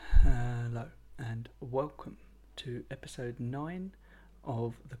and welcome to episode 9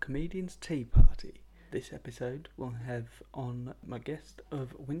 of The Comedian's Tea Party. This episode will have on my guest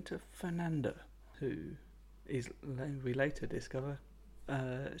of Winter Foenander, who we later discover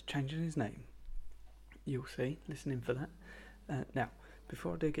is changing his name. You'll see, listen in for that. Now,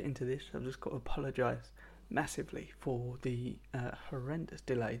 before I do get into this, I've just got to apologise massively for the horrendous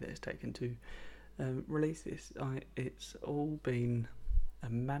delay that it's taken to release this. It's all been a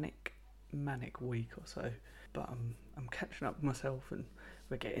manic week or so, but I'm catching up with myself and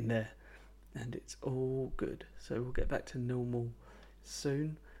we're getting there, and it's all good. So we'll get back to normal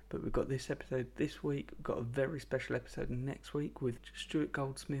soon. But we've got this episode this week. We've got a very special episode next week with Stuart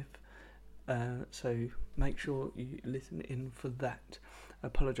Goldsmith. So make sure you listen in for that. I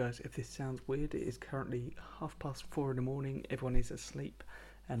apologise if this sounds weird. It is currently 4:30 in the morning. Everyone is asleep,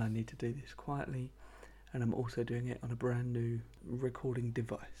 and I need to do this quietly. And I'm also doing it on a brand new recording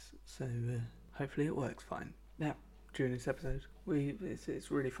device. So hopefully it works fine. Now, during this episode,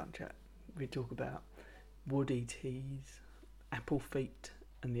 it's really fun chat. We talk about woody teas, apple feet,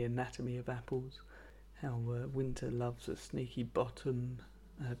 and the anatomy of apples. How Winter loves a sneaky bottom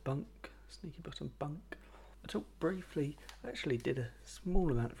bunk. I talked briefly, I actually did a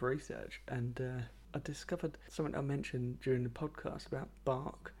small amount of research, and I discovered something I mentioned during the podcast about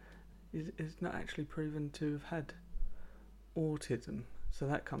Bark is not actually proven to have had autism. So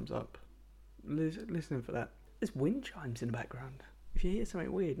that comes up. Listening for that. There's wind chimes in the background. If you hear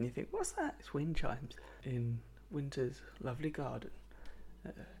something weird and you think, what's that? It's wind chimes in Winter's lovely garden.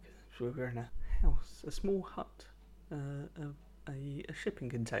 We're in a house, a small hut, a shipping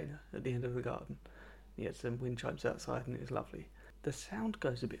container at the end of the garden. He had some wind chimes outside and it was lovely. The sound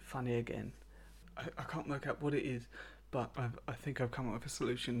goes a bit funny again. I can't work out what it is, but I think I've come up with a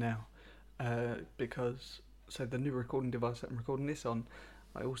solution now. Because the new recording device that I'm recording this on,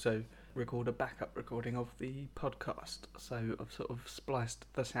 I also record a backup recording of the podcast. So I've sort of spliced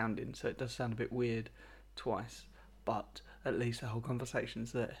the sound in, so it does sound a bit weird twice, but at least the whole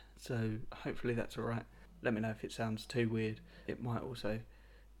conversation's there. So hopefully that's alright. Let me know if it sounds too weird. It might also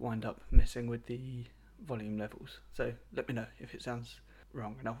wind up messing with the volume levels. So let me know if it sounds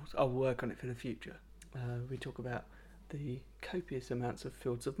wrong, and I'll work on it for the future. We talk about the copious amounts of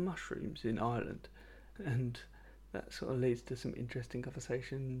fields of mushrooms in Ireland, and that sort of leads to some interesting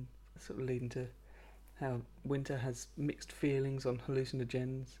conversation, sort of leading to how Winter has mixed feelings on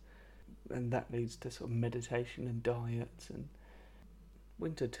hallucinogens, and that leads to sort of meditation and diets. And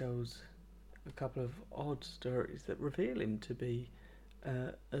Winter tells a couple of odd stories that reveal him to be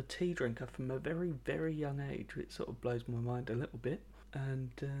a tea drinker from a very, very young age, which sort of blows my mind a little bit.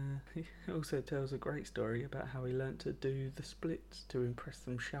 And he also tells a great story about how he learnt to do the splits to impress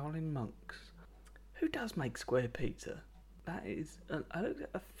some Shaolin monks. Who does make square pizza? That is,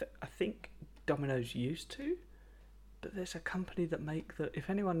 I think Domino's used to, but there's a company that make that. If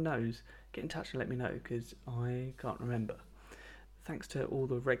anyone knows, get in touch and let me know, because I can't remember. Thanks to all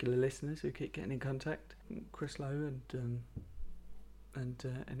the regular listeners who keep getting in contact, Chris Lowe and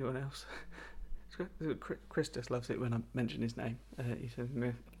anyone else. Chris just loves it when I mention his name. He sends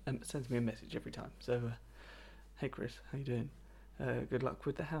me a message every time. So, hey Chris, how you doing? Good luck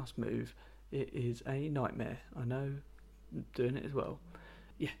with the house move. It is a nightmare. I know, I'm doing it as well.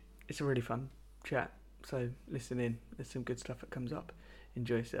 Yeah, it's a really fun chat. So listen in. There's some good stuff that comes up.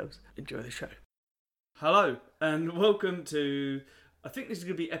 Enjoy yourselves. Enjoy the show. Hello and welcome to, I think this is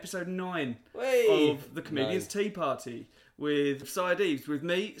going to be episode 9 of The Comedian's Tea Party with Syed Eves, with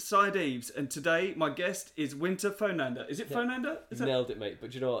me, Syed Eves, and today my guest is Winter Foenander. Is it Foenander? Nailed it, mate.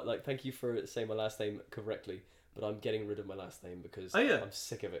 But you know what? Like, thank you for saying my last name correctly, but I'm getting rid of my last name because I'm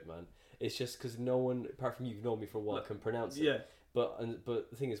sick of it, man. It's just because no one, apart from you, know me for a while, can pronounce it. Yeah. But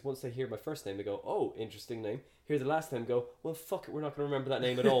the thing is, once they hear my first name, they go, oh, interesting name. Hear the last name, go, well, fuck it, we're not going to remember that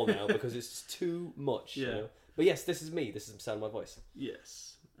name at all now because it's just too much. Yeah. You know? But yes, this is me. This is the sound of my voice.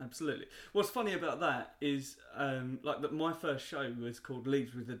 Yes, absolutely. What's funny about that is, my first show was called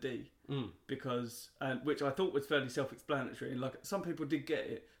Leaves with a D, because which I thought was fairly self-explanatory. And like some people did get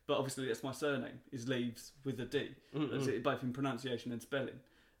it, but obviously that's my surname is Leaves with a D. That's it, both in pronunciation and spelling.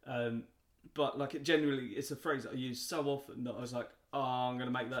 But like it's a phrase that I use so often that I was like, oh, I'm going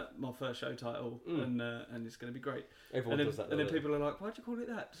to make that my first show title, and it's going to be great. Everyone does that. And then people are like, why'd you call it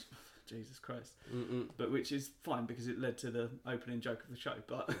that? Jesus Christ. But which is fine because it led to the opening joke of the show.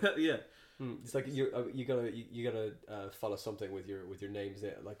 But yeah, it's like you gotta follow something with your names.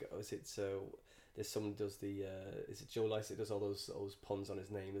 Like, is it so? There's someone does the is it Joe Lycett does all those puns on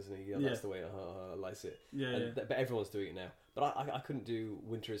his name, isn't he? That's the way Lycett. But everyone's doing it now. But I couldn't do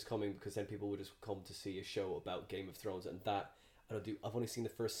Winter is Coming because then people would just come to see a show about Game of Thrones, and that I don't do. I've only seen the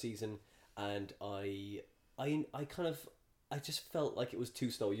first season, and I just felt like it was too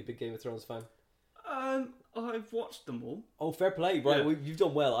slow. Are you a big Game of Thrones fan? I've watched them all. Oh, fair play, right? Yeah. You've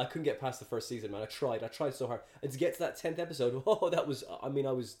done well. I couldn't get past the first season, man. I tried so hard, and to get to that 10th episode, oh, that was. I mean,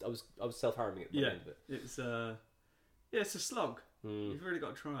 I was self-harming at the end of it. It's a slog. You've really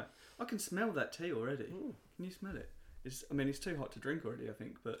got to try it. I can smell that tea already. Can you smell it? It's too hot to drink already, I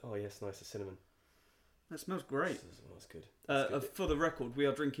think. But oh yes, nice, the cinnamon. That smells great. That's good. That's good. For the record, we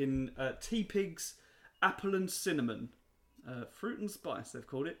are drinking Tea Pig's Apple and Cinnamon, fruit and spice. They've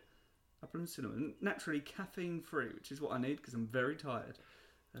called it. Apple and cinnamon, naturally caffeine free, which is what I need because I'm very tired.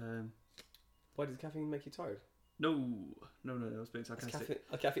 Why does caffeine make you tired? No, I was being sarcastic.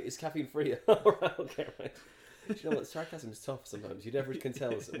 It's caffeine free. Okay, right. Do you know what? Sarcasm is tough sometimes. You never can tell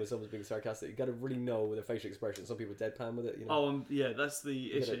when someone's being sarcastic. You got to really know with their facial expression. Some people deadpan with it. You know? Yeah, that's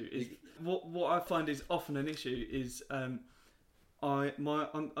the issue. What I find is often an issue is I'm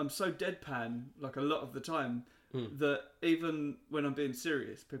so deadpan like a lot of the time. That even when I'm being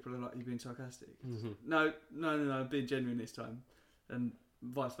serious, people are like, "You're being sarcastic." Mm-hmm. No, I'm being genuine this time, and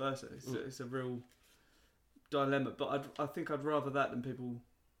vice versa. It's a real dilemma. But I think I'd rather that than people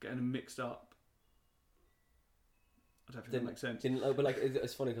getting them mixed up. I don't think that makes sense. But like,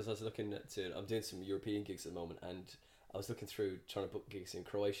 it's funny because I was looking at I'm doing some European gigs at the moment, and I was looking through trying to book gigs in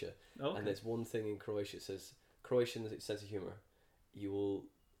Croatia, and there's one thing in Croatia. It says Croatian sense of humor.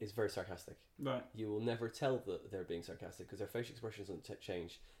 Is very sarcastic. Right. You will never tell that they're being sarcastic because their facial expressions don't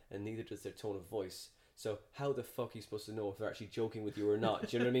change, and neither does their tone of voice. So how the fuck are you supposed to know if they're actually joking with you or not?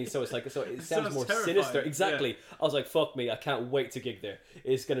 Do you know what I mean? So it's like, it sounds more terrifying. Sinister. Exactly. Yeah. I was like, fuck me, I can't wait to gig there.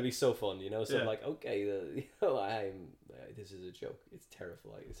 It's going to be so fun, you know? So I'm like, okay, this is a joke. It's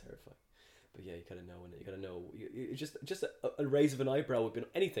terrifying. But yeah, you gotta know, and you gotta know. Just a raise of an eyebrow would be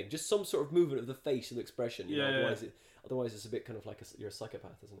anything. Just some sort of movement of the face and expression. You know? Otherwise, it's a bit kind of like you're a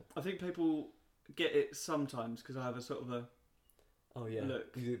psychopath, isn't it? I think people get it sometimes because I have a sort of a. Oh yeah,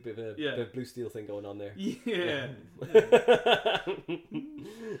 look. A bit of a Blue Steel thing going on there. Yeah.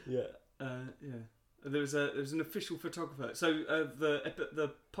 Yeah. There was an official photographer. So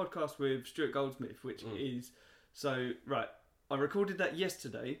the podcast with Stuart Goldsmith, which is right. I recorded that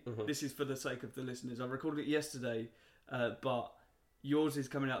yesterday. Mm-hmm. This is for the sake of the listeners. I recorded it yesterday, but yours is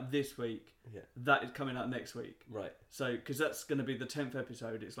coming out this week. Yeah. That is coming out next week. Right. So, because that's going to be the 10th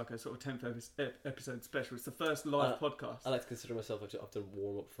episode. It's like a sort of 10th episode special. It's the first live podcast. I like to consider myself I've done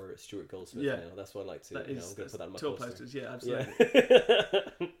warm up for Stuart Goldsmith. Yeah. Now. That's what I like to. I'm going to put that in my tour posters. Yeah, absolutely.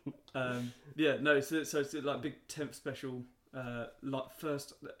 So it's like big 10th special.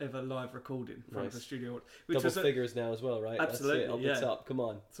 First ever live recording in front of a studio, which double figures now as well, right? Absolutely, that's it, up the top. Come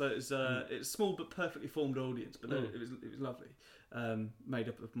on. So it's it's small but perfectly formed audience, but it was lovely, made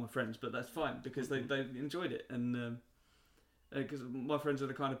up of my friends, but that's fine because they enjoyed it, and because my friends are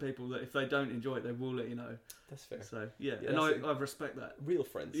the kind of people that if they don't enjoy it, they will let you know. That's fair. So and I respect that. Real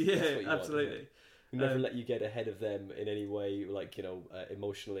friends. Yeah, that's what you absolutely. Want, who never let you get ahead of them in any way, like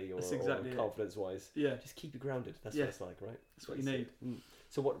emotionally or confidence wise. Yeah, just keep you grounded. That's what it's like, right? That's what you need.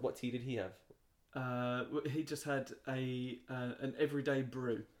 So what tea did he have? He just had an everyday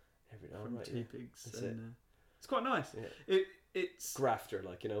brew from Tea Pigs. It's quite nice. Yeah. It's grafter,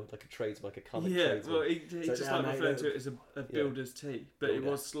 like a tradesman, like a comic. Yeah, well, he just referred to it as a builder's tea, but it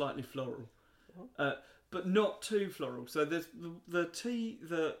was slightly floral. But not too floral. So there's the tea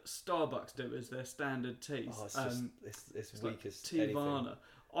that Starbucks do as their standard teas. Oh, it's weak as Tivana.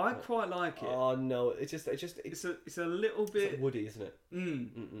 I quite like it. Oh no, it's a little bit it's like woody, isn't it?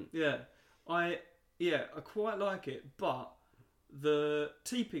 Yeah, I quite like it. But the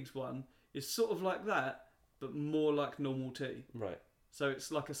Tea Pigs one is sort of like that, but more like normal tea. Right. So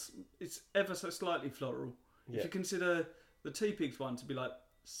it's like it's ever so slightly floral. Yeah. If you consider the Tea Pigs one to be like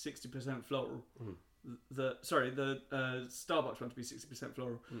 60% floral. The Starbucks one to be 60%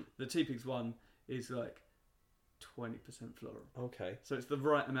 floral. The Tea Pigs one is like 20% floral. Okay. So it's the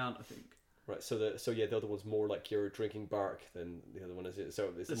right amount, I think. Right. So the other one's more like you're drinking bark than the other one is.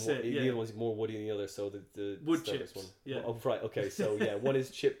 So the other one's more woody than the other. So the wood Starbucks chips. One. Yeah. Oh right. Okay. So yeah, one is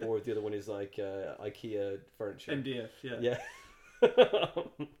chipboard. The other one is like IKEA furniture. MDF. Yeah. Yeah.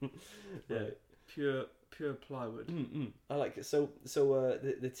 Right. Pure plywood. I like it. So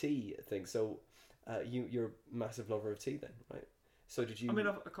the tea thing. So you're a massive lover of tea then, right? So did you? I mean,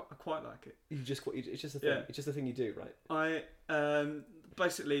 I quite like it. It's just a thing. Yeah. It's just a thing you do, right? I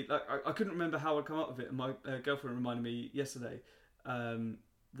basically I couldn't remember how I'd come up with it, and my girlfriend reminded me yesterday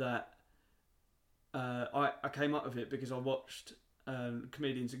that I came up with it because I watched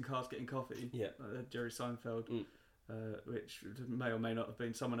Comedians in Cars Getting Coffee. Yeah. Jerry Seinfeld. which may or may not have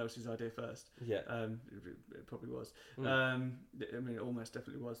been someone else's idea first. Yeah. It probably was. I mean, it almost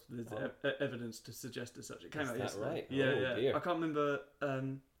definitely was. There's evidence to suggest as such. It came out yesterday. Right? Yeah. Dear. I can't remember. I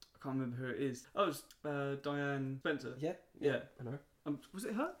can't remember who it is. Oh, it was Diane Spencer. Yeah. I know her. Was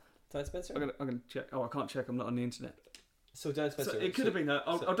it her? Diane Spencer. I'm gonna check. Oh, I can't check. I'm not on the internet. So Diane Spencer. So it could have been her.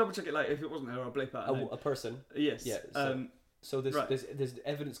 I'll double check it later. If it wasn't her, I'll bleep out. A person. Yes. Yeah. So there's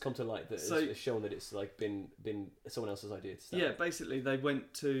evidence come to light that has shown that it's like been someone else's idea to start. Yeah, basically they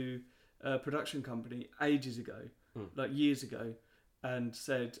went to a production company ages ago, like years ago, and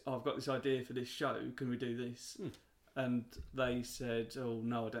said, I've got this idea for this show, can we do this? And they said, oh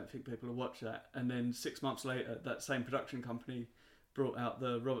no, I don't think people will watch that. And then 6 months later, that same production company brought out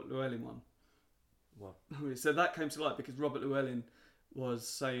the Robert Llewellyn one. Wow. So that came to light because Robert Llewellyn was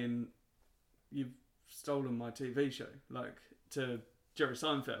saying, you've stolen my TV show, like, to Jerry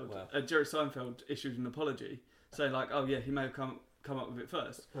Seinfeld. Wow. Jerry Seinfeld issued an apology, saying like, oh yeah, he may have come up with it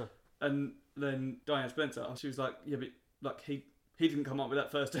first. And then Diane Spencer, she was like, yeah, but like he didn't come up with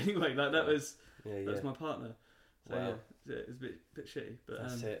that first anyway. Like that was my partner. So wow. Yeah, it was a bit shitty. But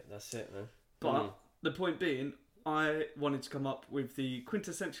that's it, man. But the point being, I wanted to come up with the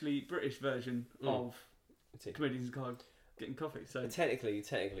quintessentially British version of Comedians in Cars Getting Coffee. So technically,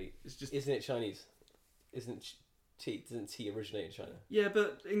 it's just, isn't it Chinese? Isn't tea? Doesn't tea originate in China? Yeah,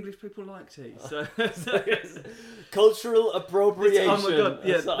 but English people like tea. So cultural appropriation. Oh my god!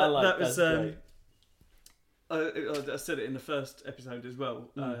 Yeah, that was. I said it in the first episode as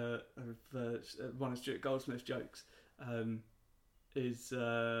well. One of Stuart Goldsmith's jokes is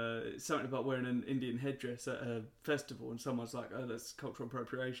something about wearing an Indian headdress at a festival, and someone's like, "Oh, that's cultural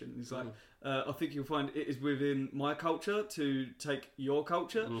appropriation." And he's like, "I think you'll find it is within my culture to take your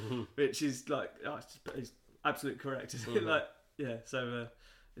culture," which is like, it's absolutely correct. Like, yeah, so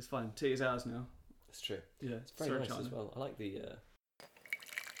it's fine. Tea is ours now. That's true. Yeah, it's very nice China as well. I like the.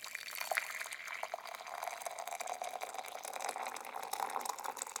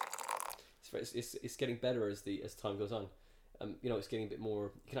 It's getting better as time goes on. It's getting a bit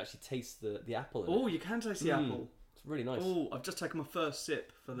more. You can actually taste the apple. Oh, you can taste the apple. It's really nice. Oh, I've just taken my first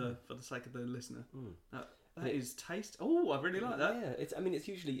sip for the sake of the listener. That is taste. Oh, I really like that. Yeah, it's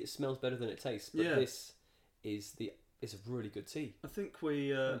usually it smells better than it tastes, but this is it's a really good tea. I think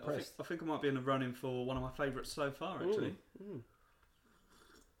I think I might be in a run-in for one of my favourites so far. Actually,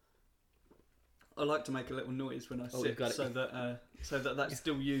 I like to make a little noise when I sip, so that that's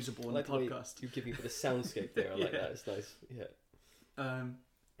still usable on the podcast. You give me for the soundscape there. I like that. It's nice. Yeah.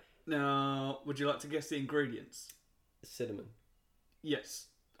 Now, would you like to guess the ingredients? Cinnamon. Yes.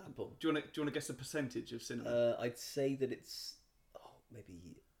 Apple. Do you want to guess the percentage of cinnamon? I'd say that it's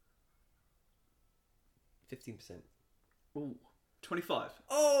maybe 15%. Ooh, 25.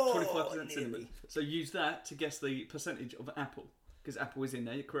 Oh, 25% cinnamon. So use that to guess the percentage of apple, because apple is in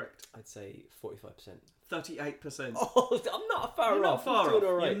there. You're correct. I'd say 45%. 38%. Oh, I'm not far You're off. Not far off.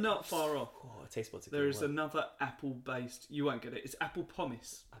 All right. You're not far off. Oh, taste buds. There is another apple-based. You won't get it. It's apple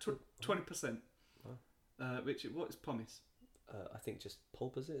pomace. 20%. What is pomace? I think just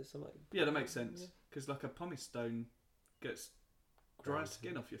pulp, is it? Something. Yeah, that makes sense. Because like a pumice stone gets dry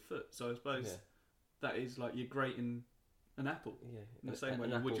skin off your foot, so I suppose that is like you're grating an apple. Yeah, in the same way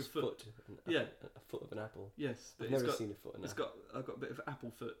you would your foot. A foot of an apple. Yes, I've never seen a foot of an apple. I've got a bit of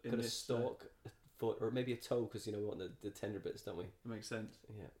apple foot in got this. A stalk, a foot, or maybe a toe, because we want the tender bits, don't we? That makes sense.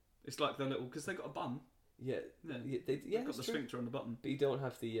 Yeah, it's like the little because they got a bum. They've got the sphincter on the bottom, but you don't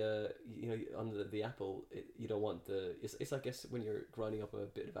have the under the apple. You don't want the. It's I guess when you're grinding up a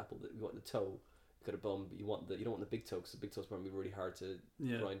bit of apple, that you want the toe. You've got a bum, but you don't want the big toe, because the big toe's probably really hard to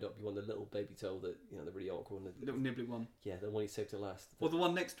grind up. You want the little baby toe that the really awkward one, the little nibbly one. Yeah, the one you save to last. Well, the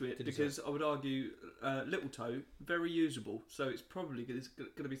one next to it, because I would argue little toe very usable, so it's probably going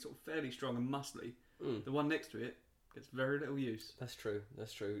to be sort of fairly strong and muscly. The one next to it gets very little use. That's true.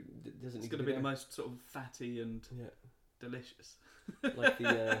 It's going to be the most sort of fatty and delicious.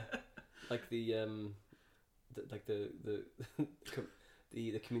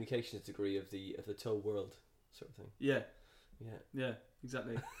 The communications degree of the toe world sort of thing. Yeah,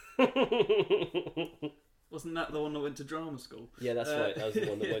 exactly. Wasn't that the one that went to drama school? Yeah, that's right. That was the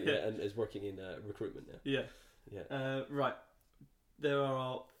one that went and is working in recruitment now. Yeah. Right. There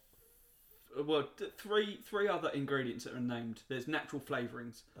are three other ingredients that are named. There's natural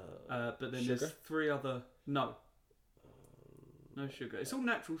flavourings, but then sugar? there's three other. No sugar. It's all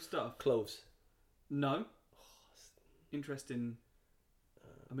natural stuff. Cloves. No. Interesting.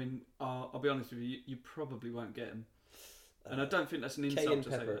 I mean, I'll be honest with you. You probably won't get them, and I don't think that's an insult cayenne to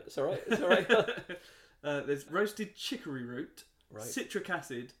pepper. say. It's all right. It's all right. There's roasted chicory root, right. citric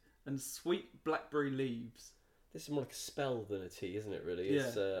acid, and sweet blackberry leaves. This is more like a spell than a tea, isn't it? Really. Yeah.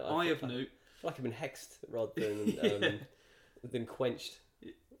 It's, Eye of Newt. I feel like I've been hexed rather than than quenched.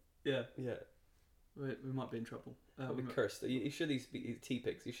 Yeah. Yeah. We might be in trouble. I've been cursed. You sure these tea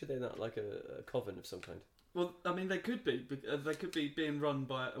pigs? You sure they're not like a coven of some kind? Well, I mean, they could be. They could be being run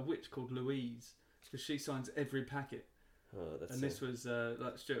by a witch called Louise, because she signs every packet. Oh, that's. And this was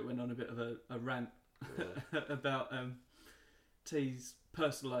like Stuart went on a bit of a rant about teas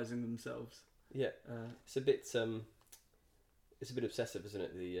personalising themselves. Yeah, it's a bit obsessive, isn't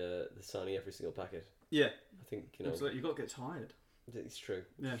it? The signing every single packet. Yeah, I think you know. Absolutely. You got to get tired. It's true.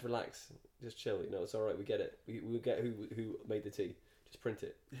 Yeah. Just relax, just chill. You know, it's all right. We get it. We get who made the tea. Just print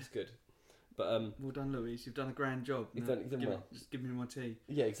it. It's good. But well done, Louise. You've done a grand job. You've done well. Just give me my tea.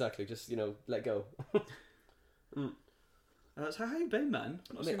 Yeah, exactly. Just let go. So how you been, man?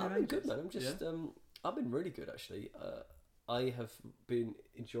 I've been good, man. I'm just I've been really good actually. I have been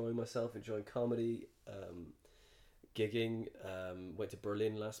enjoying myself, enjoying comedy, gigging. Went to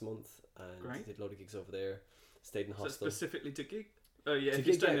Berlin last month and did a lot of gigs over there. Stayed in a hostel. Specifically to gig? Oh yeah, if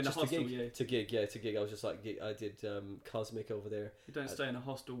you're staying in a hostel, To gig. I was just like, I did Cosmic over there. You don't stay in a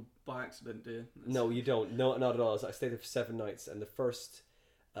hostel by accident, do you? No, you don't. No, not at all. I stayed there for 7 nights, and the first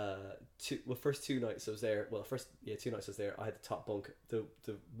first 2 nights I was there. Well, 2 nights I was there. I had the top bunk, the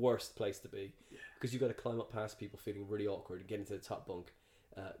worst place to be, because you got to climb up past people, feeling really awkward, and get into the top bunk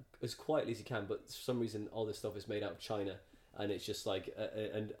as quietly as you can. But for some reason, all this stuff is made out of China, and it's just like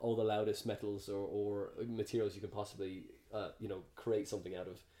and all the loudest metals or materials you can possibly create something out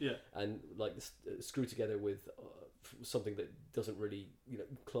of. Yeah. And like screw together with something that doesn't really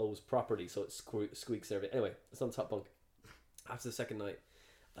close properly, so it squeaks and everything. Anyway, it's on the top bunk. After the second night,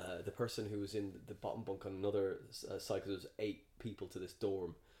 the person who was in the bottom bunk on another side, because there was 8 people to this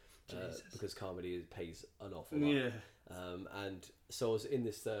dorm, because comedy pays an awful lot. Yeah. And so I was in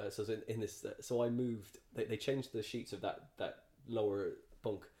this. So I moved. They changed the sheets of that lower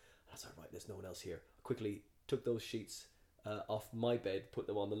bunk. I was like, right, there's no one else here. I quickly took those sheets off my bed, put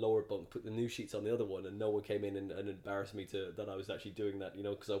them on the lower bunk, put the new sheets on the other one, and no one came in and embarrassed me that I was actually doing that.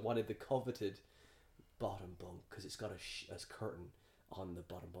 Because I wanted the coveted bottom bunk, because it's got a curtain on the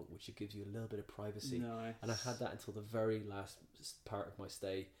bottom bunk, which gives you a little bit of privacy. Nice. And I had that until the very last part of my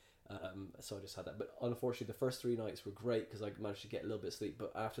stay. So I just had that. But unfortunately, the first 3 nights were great because I managed to get a little bit of sleep.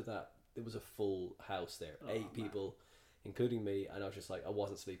 But after that, there was a full house there, 8 people, including me, and I was just like, I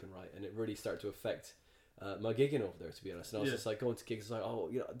wasn't sleeping right, and it really started to affect my gigging over there, to be honest. And I was just like going to gigs, like,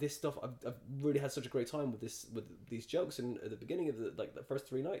 this stuff. I've really had such a great time with these jokes, and at the beginning of the first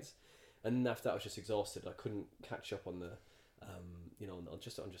 3 nights, and after that, I was just exhausted. I couldn't catch up on the, on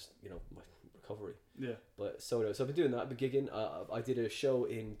just my recovery. Yeah. But so I've been doing that. I've been gigging. I did a show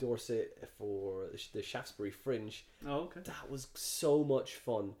in Dorset for the Shaftesbury Fringe. Oh, okay. That was so much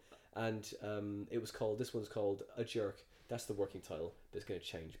fun, and this one's called A Jerk. That's the working title, but it's going to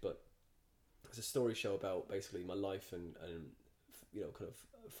change. But it's a story show about basically my life and kind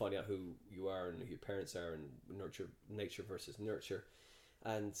of finding out who you are and who your parents are, and nature versus nurture.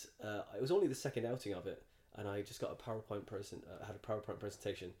 And it was only the second outing of it, and I just got had a PowerPoint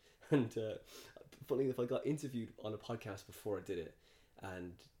presentation, and funny enough, I got interviewed on a podcast before I did it,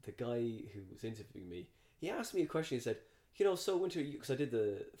 and the guy who was interviewing me, he asked me a question. He said, so Winter, because I did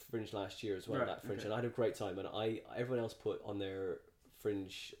the Fringe last year as well, that Fringe, and I had a great time, and everyone else put on their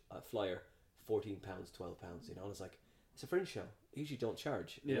Fringe flyer £14, £12, and I was like, it's a Fringe show, I usually don't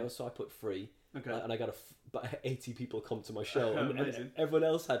charge, so I put free. Okay. And I got about 80 people come to my show, and everyone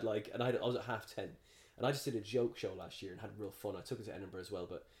else had and I was at 10:30, and I just did a joke show last year and had real fun. I took it to Edinburgh as well,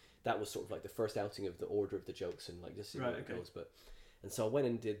 but that was sort of like the first outing of the order of the jokes, and just see how it goes. And so I went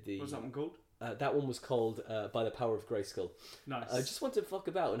and did the. What's that one called? That one was called By the Power of Grayskull. Nice. I just wanted to fuck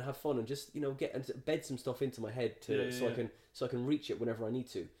about and have fun and just get and bed some stuff into my head so I can reach it whenever I need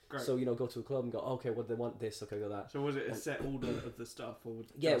to. Great. So go to a club and go, okay, what do they want? This, okay, go that. So was it a set order of the stuff, or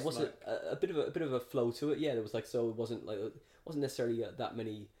it was a bit of a flow to it. Yeah, there was so it wasn't necessarily that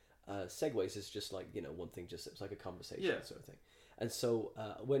many segues. It's just one thing. It was like a conversation sort of thing. And so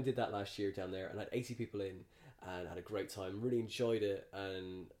I went and did that last year down there, and I had 80 people in, and had a great time. Really enjoyed it,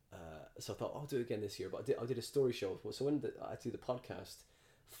 and so I thought I'll do it again this year. But I did a story show. So when I did the podcast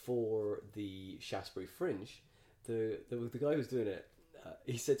for the Shaftesbury Fringe, the guy who was doing it,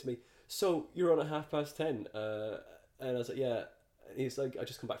 he said to me, "So you're on at 10:30?" And I was like, "Yeah." And he's like, "I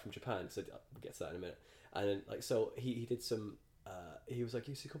just come back from Japan." So we'll get to that in a minute. And then so he did some. He was like,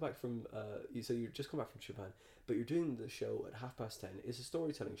 "You come back from you just come back from Japan, but you're doing the show at 10:30. It's a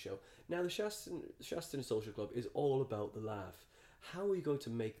storytelling show. Now the Shaston Social Club is all about the laugh, how are you going to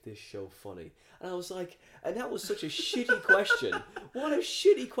make this show funny? And I was like, and that was such a shitty question. What a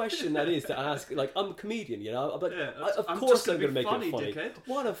shitty question that is to ask. Like, I'm a comedian, you know. I'm like, of course I'm going to make it funny. Dickhead.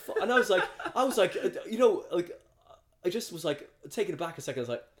 What a and I was like, you know, like, I just was like taken aback a second. I was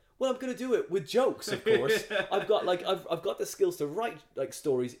like, well, I'm going to do it with jokes, of course. I've got the skills to write like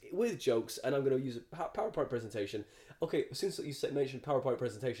stories with jokes, and I'm going to use a PowerPoint presentation. Okay, as soon as you mentioned PowerPoint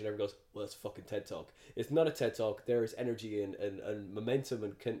presentation, everyone goes, well, it's fucking TED Talk. It's not a TED Talk. There is energy and momentum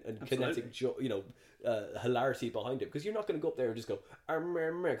and kinetic, hilarity behind it. Because you're not going to go up there and just go,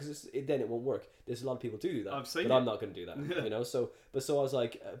 because then it won't work. There's a lot of people do that. I'm not going to do that. You know, so I was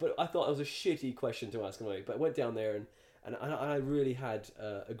like, but I thought it was a shitty question to ask anyway. But I went down there and I really had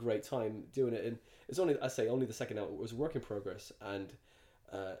a great time doing it. And it's only the second hour. It was a work in progress. And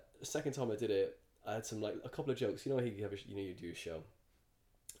the second time I did it, I had a couple of jokes. You know, you do a show,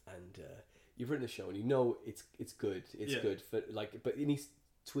 and you've written a show, and you know it's good. It's good for but it needs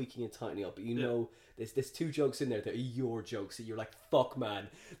tweaking and tightening up. But you know, there's 2 jokes in there that are your jokes that you're like, fuck, man,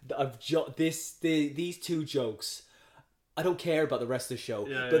 these 2 jokes. I don't care about the rest of the show,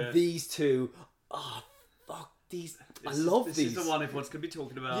 but these 2, fuck. I love these. This is the one everyone's going to be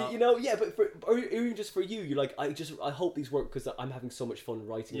talking about. You know, or even just for you, you're like, I hope these work because I'm having so much fun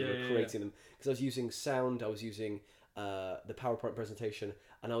writing them and creating them. Because I was using sound, I was using the PowerPoint presentation,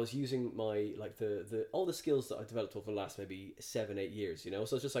 and I was using my the all the skills that I developed over the last maybe 7-8 years. You know,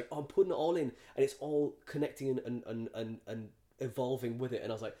 so I was just like, I'm putting it all in, and it's all connecting and evolving with it.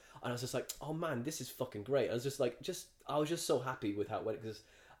 And I was just like, oh man, this is fucking great. I was just so happy with how it went because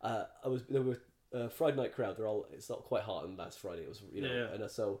there were. Friday night crowd. It's not quite hot on last Friday. It was, you know, and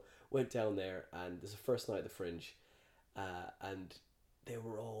so went down there, and there's the first night at the Fringe, and they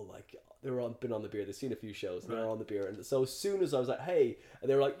were all been on the beer. They've seen a few shows, and they're on the beer. And so as soon as I was like, hey, and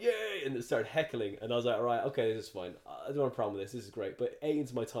they were like, yay, and they started heckling, and I was like, all right, okay, this is fine. I don't have a problem with this. This is great. But ate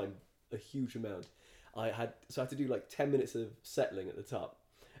into my time a huge amount. I had to do 10 minutes of settling at the top.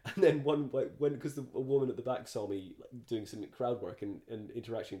 And then because a woman at the back saw me doing some crowd work and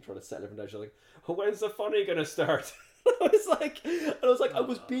interaction, trying to settle everyone down, she was like, oh, when's the funny gonna start? I was like, I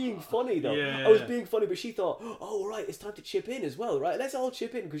was being funny though. I was being funny, but she thought, oh right, it's time to chip in as well, right? Let's all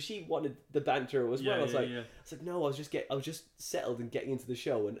chip in because she wanted the banter as well. I was like, no, I was just settled and getting into the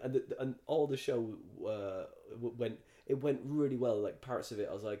show, and all the show went really well. Like parts of it,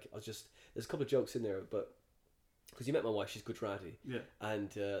 there's a couple of jokes in there, but. Because you met my wife, she's Gujarati, and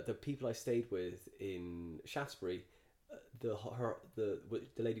the people I stayed with in Shaftesbury, the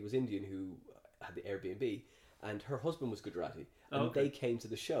lady was Indian who had the Airbnb, and her husband was Gujarati, and they came to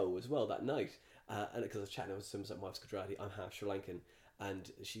the show as well that night. And because I was chatting with some, my wife's Gujarati, I'm half Sri Lankan, and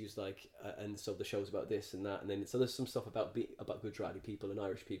she was like, and so the show's about this and that, and then so there's some stuff about Gujarati people and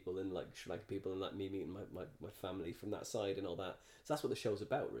Irish people and like Sri Lankan people and like me meeting my family from that side and all that. So that's what the show's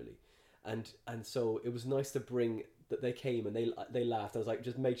about really. And so it was nice to bring that they came and they laughed. I was like,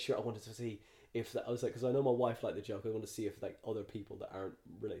 just made sure I wanted to see if that, I was like, because I know my wife liked the joke. I want to see if like other people that aren't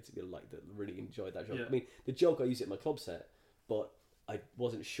related to me that really enjoyed that joke. I mean, the joke I used it in my club set, but I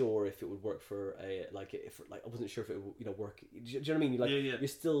wasn't sure if it would work for I wasn't sure if it would work. Do you know what I mean? You're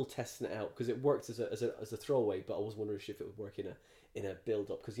still testing it out because it worked as a throwaway, but I was wondering if it would work in a build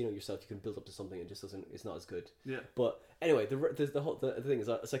up because yourself you can build up to something and it just doesn't, it's not as good. But anyway, the thing is,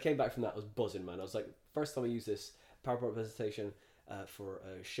 so I came back from that, I was buzzing, man. I was like, first time I used this PowerPoint presentation for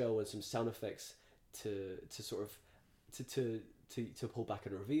a show and some sound effects to sort of to pull back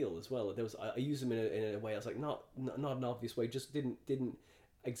and reveal as well. I used them in a way I was like not an obvious way, just didn't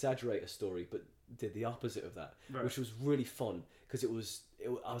exaggerate a story, but did the opposite of that, which was really fun because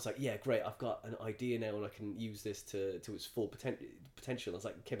I was like, yeah, great, I've got an idea now and I can use this to its full potential. I was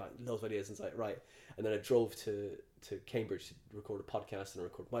like, came out with loads of ideas and it's like, right. And then I drove to Cambridge to record a podcast and I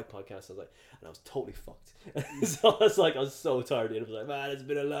recorded my podcast. I was like, and I was totally fucked. So I was so tired and I was like, man, it's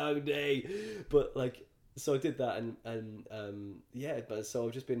been a long day. But like, so I did that but so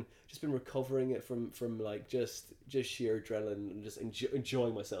I've just been recovering it from like just sheer adrenaline and just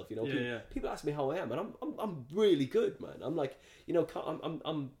enjoying myself, People ask me how I am and I'm really good, man. I'm like,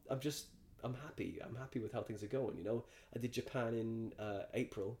 I'm happy with how things are going, I did Japan in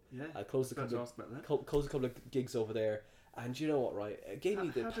April. I closed a couple of gigs over there. And you know what, right? It gave me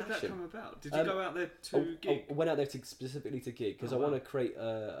the passion. How did that come about? Did you go out there to gig? I went out there specifically to gig because I want to create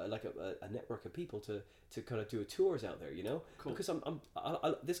a network of people to kind of do tours out there, Cool. Because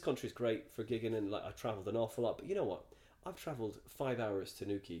this country's great for gigging and like I've travelled an awful lot, but you know what? I've travelled 5 hours to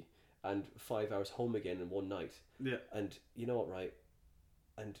Newquay and 5 hours home again in one night. Yeah. And you know what, right?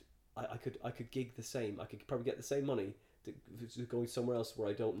 And I could gig the same. I could probably get the same money to going somewhere else where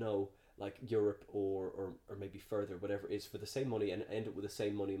I don't know like Europe or maybe further, whatever it is, for the same money and end up with the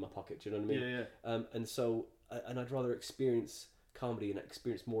same money in my pocket. Do you know what I mean? Yeah. And so, and I'd rather experience comedy and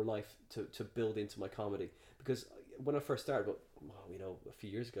experience more life to build into my comedy, because when I first started, a few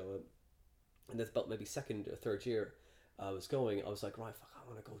years ago, and that's about maybe second or third year I was like, right, fuck, I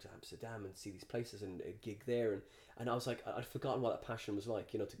want to go to Amsterdam and see these places and gig there, and I was like, I'd forgotten what that passion was like,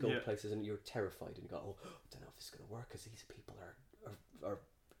 to go to places and you're terrified and you go, oh, I don't know if this is going to work because these people are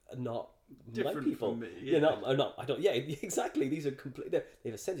not different my people. From me. I don't. Yeah, exactly. These are complete. They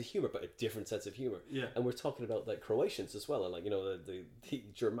have a sense of humor, but a different sense of humor. Yeah. And we're talking about like Croatians as well, and like the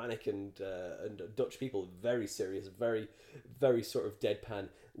Germanic and Dutch people, very serious, very very sort of deadpan,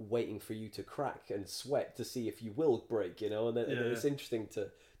 waiting for you to crack and sweat to see if you will break. And then and it's interesting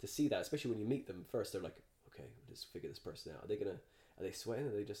to see that, especially when you meet them first. They're like, okay, let's figure this person out. Are they sweating?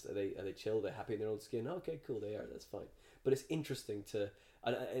 Are they chill? Are they happy in their own skin? Okay, cool. They are. That's fine. But it's interesting to.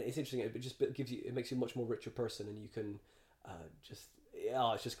 And it's interesting. It just it makes you a much more richer person, and you can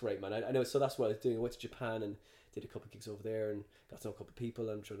it's just great, man. I know. So that's what I was doing. I went to Japan and did a couple of gigs over there, and got to know a couple of people.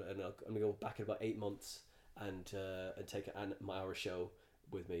 I'm gonna go back in about 8 months and take my hour show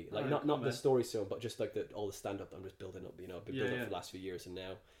with me. Like not the story show, but just like all the stand up I'm just building up. I've been building up for the last few years, and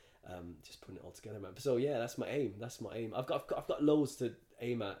now just putting it all together, man. So yeah, that's my aim. I've got loads to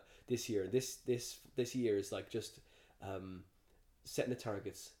aim at this year. This year is like just setting the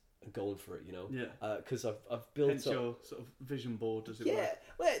targets and going for it, because I've built Hence your sort of vision board, as it were.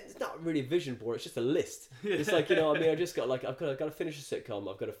 Well, it's not really a vision board, it's just a list. It's like, I just got like I've got to finish a sitcom,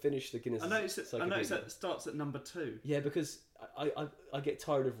 I've got to finish the Guinness. I noticed that starts at number 2. Yeah, because I get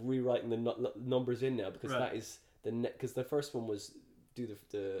tired of rewriting the numbers in now, because that is because the first one was do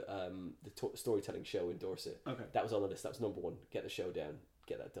the storytelling show in Dorset. Okay. That was on the list. That was number 1. Get the show down,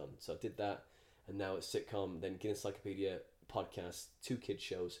 get that done. So I did that, and now it's sitcom, then Guinness Encyclopedia, podcast, 2 kids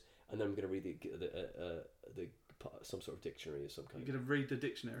shows, and then I'm going to read the some sort of dictionary of some kind. You're going to read the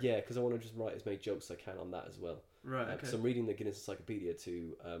dictionary? Yeah, because I want to just write as many jokes as I can on that as well. Right. Okay. So I'm reading the Guinness Encyclopedia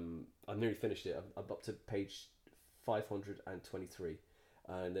I've nearly finished it. I'm up to page 523,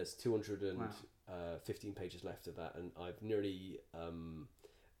 and there's 215 pages left of that, and I've nearly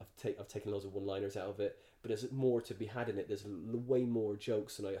I've taken loads of one-liners out of it, but there's more to be had in it. There's way more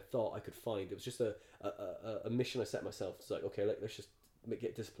jokes than I thought I could find. It was just a mission I set myself. It's like, okay, let's just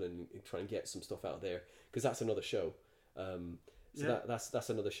get disciplined and try and get some stuff out there, because that's another show. That's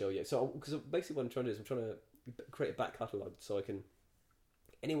another show. Yeah. So because basically what I'm trying to do is I'm trying to create a back catalogue, so I can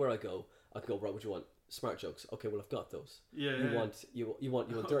anywhere I go, right, what do you want? Smart jokes. Okay, well I've got those. Yeah. You want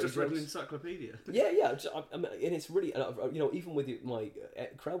dirty just read jokes. an encyclopedia. Yeah. And it's really, even with my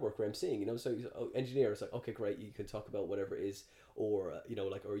crowd work where I'm seeing, so engineer is like, okay, great, you can talk about whatever it is, or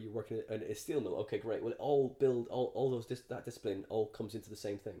or you're working in a steel mill. Okay, great. Well, all those that discipline all comes into the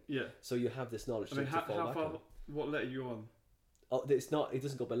same thing. Yeah. So you have this knowledge. How far? What letter are you on? Oh, it's not. It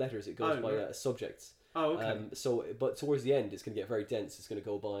doesn't go by letters. It goes by subjects. Oh, okay. But towards the end, it's going to get very dense. It's going to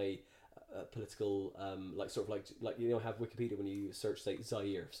go by political, have Wikipedia when you search, say,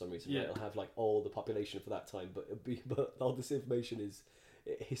 Zaire for some reason. Right? It'll have like all the population for that time, but all this information is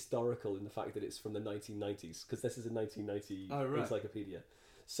historical in the fact that it's from the 1990s, because this is a 1990 encyclopedia.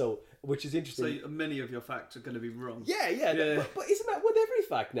 So, which is interesting. So many of your facts are going to be wrong. Yeah. But isn't that with every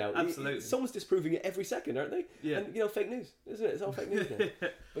fact now? Absolutely. Someone's disproving it every second, aren't they? Yeah. And fake news, isn't it? It's all fake news now.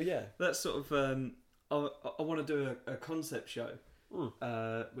 But yeah. That's sort of. I want to do a concept show,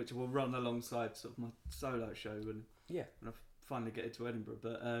 which will run alongside sort of my solo show when I finally get it to Edinburgh.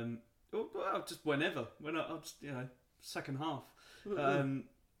 But well, just when I'll just second half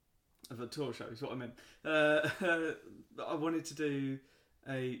of a tour show is what I meant. I wanted to do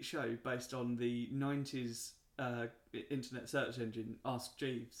a show based on the 90s internet search engine Ask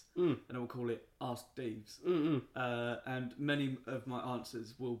Jeeves, and I will call it Ask Jeeves. And many of my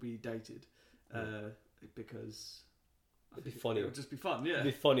answers will be dated because it'd be funnier. It'll just be fun, yeah. It'd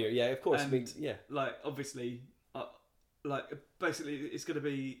be funnier, yeah. Of course, and, yeah. Like obviously, basically, it's going to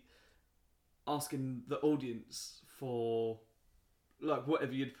be asking the audience for like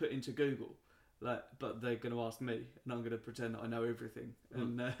whatever you'd put into Google. But they're going to ask me, and I'm going to pretend that I know everything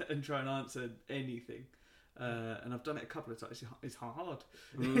and try and answer anything. And I've done it a couple of times. It's hard.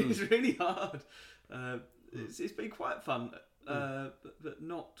 It's really hard. It's been quite fun, but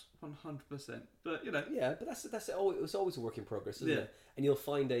not 100%. But yeah. But that's it. It's always a work in progress, isn't it? And you'll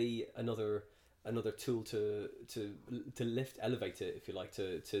find another tool to elevate it, if you like,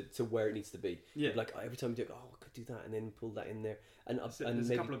 to where it needs to be. Yeah. Like every time you do, I could do that, and then pull that in there. And there's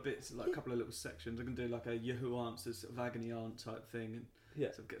maybe a couple of bits, like a couple of little sections. I can do like a Yahoo Answers sort of agony aunt type thing, and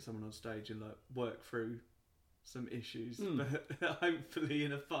sort of get someone on stage and like work through some issues, but hopefully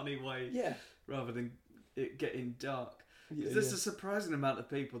in a funny way. Yeah. Rather than it getting dark. Yeah, there's a surprising amount of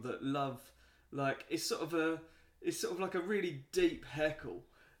people that love, like, it's sort of like a really deep heckle.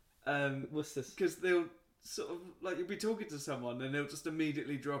 What's this? Because they'll sort of, like, you'll be talking to someone and they'll just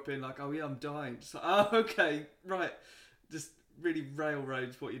immediately drop in like, oh yeah, I'm dying. Just like, oh, okay, right. Just really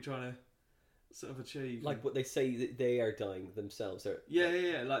railroads what you're trying to sort of achieve. Like what they say that they are dying themselves.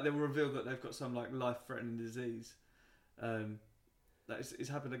 Yeah. Like they'll reveal that they've got some like life-threatening disease. It's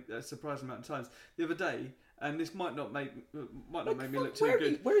happened a surprising amount of times. The other day, and this might not make me look too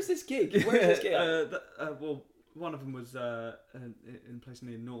good. Where's this gig? Where's this gig? Well, one of them was in a place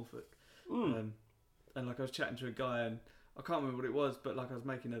near Norfolk, and like I was chatting to a guy, and I can't remember what it was, but like I was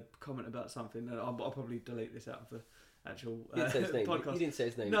making a comment about something, and I'll probably delete this out of the actual podcast. You didn't say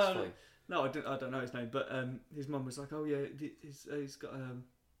his name. No, it's fine. No, I don't know his name, but his mum was like, "Oh yeah, he's got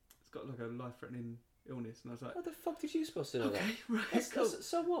like a life-threatening illness," and I was like, "How the fuck did you supposed to know that?" Okay, right, cool.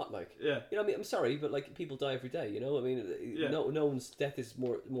 So what? Like, yeah, you know, I mean, I'm sorry, but like people die every day. You know, I mean, no one's death is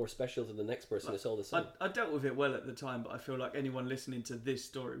more special than the next person. Like, it's all the same. I dealt with it well at the time, but I feel like anyone listening to this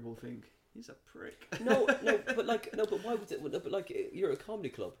story will think he's a prick. No, but why would it? But like, you're a comedy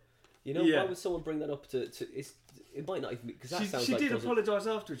club. You know, why would someone bring that up to it might not even be, because that sounds she like... She did apologise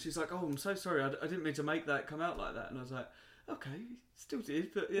afterwards. She's like, oh, I'm so sorry, I didn't mean to make that come out like that. And I was like, okay, still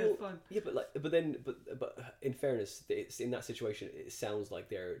did, but yeah, fine. Yeah, but in fairness, it's in that situation, it sounds like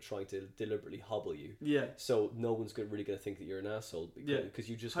they're trying to deliberately hobble you. Yeah. So no one's really going to think that you're an asshole, because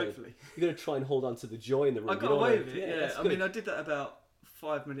you just hopefully you're going to try and hold on to the joy in the room. I got away with it. Yeah. I mean, I did that about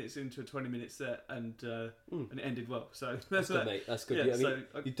 5 minutes into a 20-minute set, and it ended well. So that's good, mate. That's good. Yeah, I mean,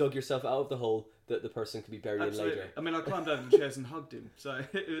 you dug yourself out of the hole that the person could be buried in later. I mean, I climbed over the chairs and hugged him. So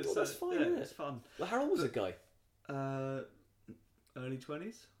it was. Well, that's fine. Yeah, it was fun. Well, how old was the guy? Early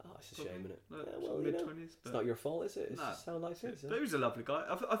 20s. Oh, it's a shame, isn't it? Well, mid-20s. It's not your fault, is it? It's just how life is. But he was a lovely guy.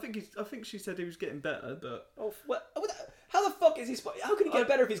 I think she said he was getting better, but how the fuck is he? How can he get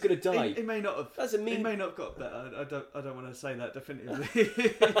better if he's going to die? He may not have. That's a mean. He may not have got better. I don't want to say that definitively.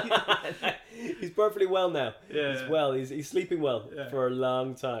 He's perfectly well now. Yeah. He's well. He's sleeping well for a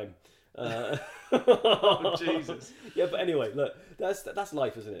long time. Oh, Jesus. Yeah, but anyway, look, that's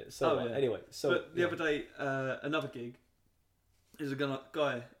life, isn't it? So anyway, but the other day, another gig. There's a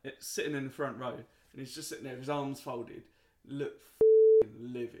guy sitting in the front row, and he's just sitting there, his arms folded, looked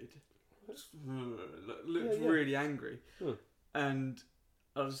livid, looked really angry, and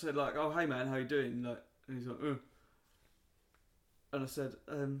I just said like, "Oh, hey man, how you doing?" Like, and he's like, "Oh," and I said,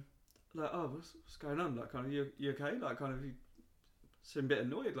 like, "Oh, what's going on? Like, kind of, you okay? Like, kind of, you seem a bit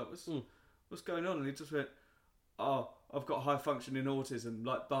annoyed. Like, what's going on?" And he just went, "Oh, I've got high functioning autism,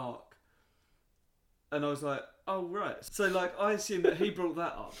 like bark." And I was like, oh, right. So, like, I assume that he brought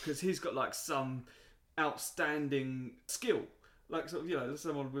that up because he's got, like, some outstanding skill. Like, sort of, you know,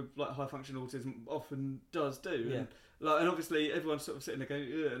 someone with, like, high-function autism often does do. Yeah. And, like, and obviously everyone's sort of sitting there going,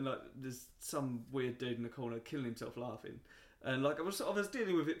 ugh, and, like, there's some weird dude in the corner killing himself laughing. And, like, I was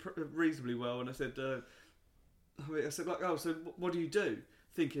dealing with it reasonably well. And I said, like, oh, so what do you do?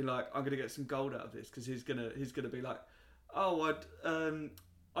 Thinking, like, I'm going to get some gold out of this because he's gonna be like, oh,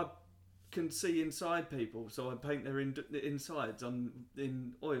 I can see inside people, so I paint their insides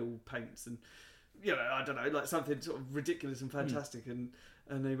in oil paints, and you know, I don't know, like something sort of ridiculous and fantastic. And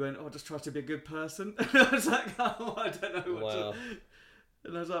they went, oh, just try to be a good person. And I was like, oh, I don't know what to.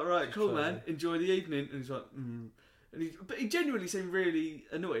 And I was like, right, cool, man, enjoy the evening. And he's like, but he genuinely seemed really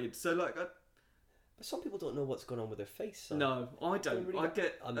annoyed. So like, but some people don't know what's going on with their face. So no, I don't. Really I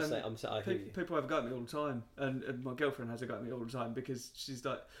get. I hear you. People have a go at me all the time, and my girlfriend has a go at me all the time because she's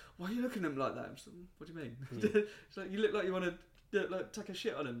like, "Why are you looking at him like that?" I'm just like, what do you mean? She's like, "You look like you want to like take a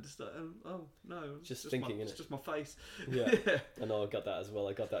shit on him." Just like, oh no, just thinking, it's just my face. Yeah, I know. I got that as well.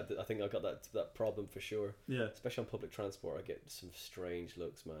 I got that. I think I got that problem for sure. Yeah, especially on public transport, I get some strange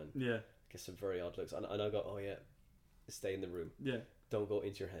looks, man. Yeah, I get some very odd looks, and I go, oh yeah, stay in the room. Yeah, don't go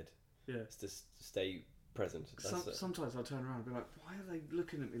into your head. Yeah, just stay present. Sometimes I turn around and be like, why are they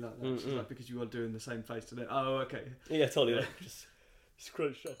looking at me like that? She's like, because you are doing the same face to them. Oh, okay. Yeah, totally. Like, just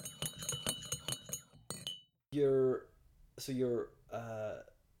scrunch up.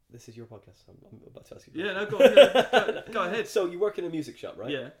 This is your podcast. I'm about to ask you. Yeah, no, go on. Go ahead. So you work in a music shop, right?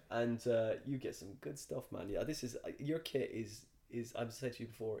 Yeah. And you get some good stuff, man. Yeah, this is your kit is I've said to you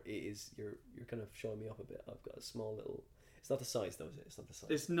before. It is you're kind of showing me up a bit. I've got a small little. It's not the size, though, is it? It's not the size.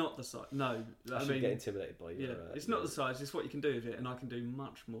 It's not the size. No, I mean, get intimidated by your. Yeah, it's not the size. It's what you can do with it, and I can do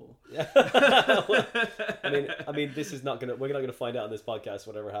much more. Yeah. I mean, this is not gonna. We're not gonna find out on this podcast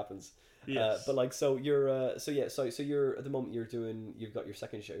whatever happens. Yes. But like, so you're. So you're at the moment you've got your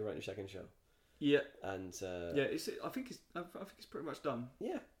second show. You're writing your second show. Yeah. And I think it's pretty much done.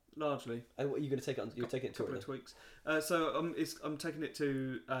 Yeah. Largely. And what are you going to take it on? You're taking it to couple of tweaks. I'm taking it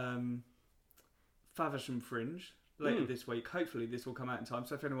to Faversham Fringe later this week. Hopefully this will come out in time.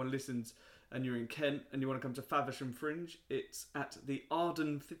 So if anyone listens and you're in Kent and you want to come to Faversham Fringe, it's at the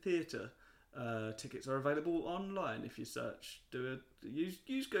Arden Theatre. Tickets are available online if you search.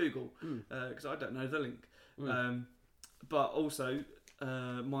 Use Google because I don't know the link. But also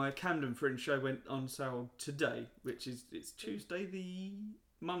my Camden Fringe show went on sale today, which it's Tuesday the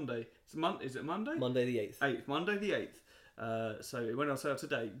Monday. Is it Monday? Monday the 8th. Monday the 8th. So it went on sale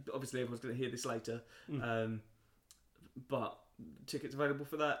today. Obviously everyone's going to hear this later. But tickets available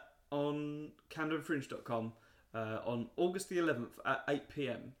for that on camdenfringe.com on August the 11th at 8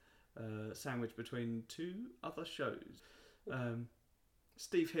 p.m. Sandwiched between two other shows.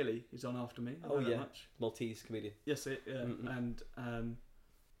 Steve Hilly is on after me. Much. Maltese comedian. Yes, and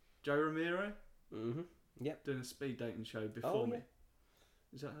Joe Ramiro. Yep. Doing a speed dating show before me.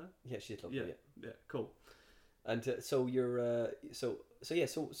 Is that her? Yeah, she's lovely. Yeah, cool. And so you're so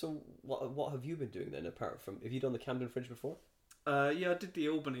what have you been doing then apart from? Have you done the Camden Fringe before? I did the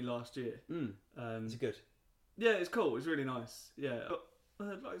Albany last year. Is it good? Yeah, it's cool. It's really nice. Yeah.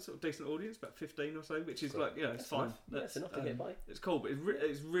 Like sort of decent audience, about 15 or so, which is like, it's fine. That's enough to get by. It's cool, but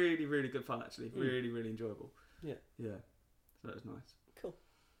it's really, really good fun actually. Really, really enjoyable. Yeah. So that was nice. Cool.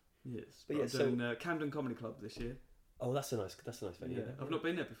 Yes. But I'm doing Camden Comedy Club this year. Oh, that's a nice venue. Yeah, I've not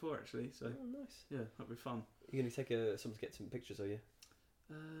been there before actually, so. Oh, nice. Yeah, that'll be fun. You're gonna take something to get some pictures, are you?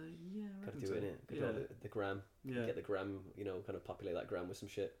 Gotta do it, innit? Gotta do the gram. Yeah. Get the gram, kind of populate that gram with some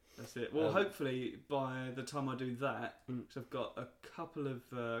shit. That's it. Well, hopefully by the time I do that, because I've got a couple of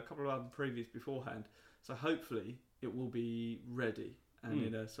album previews beforehand, so hopefully it will be ready and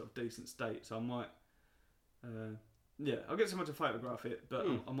in a sort of decent state. So I might, I'll get someone to photograph it, but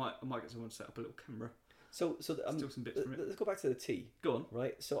I might get someone to set up a little camera. So still some bits from it. Let's go back to the tea. Go on.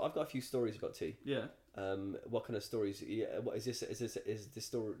 Right. So I've got a few stories about tea. Yeah. What kind of stories? Yeah. What is this? Is this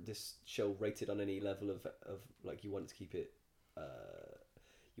story? This show rated on any level of like you want to keep it?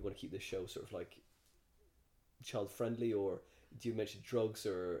 You want to keep this show sort of like child friendly, or do you mention drugs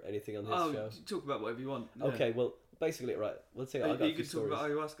or anything on this show? Talk about whatever you want. Yeah. Okay. Well, basically, right. Let's say I got a few stories. You can talk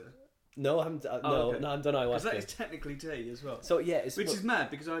about ayahuasca. No, I haven't. No, I haven't done ayahuasca. Because that is technically tea as well. So yeah, which is mad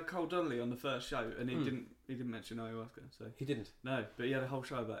because I had Cole Donnelly on the first show and he didn't mention ayahuasca. So he didn't. No, but he had a whole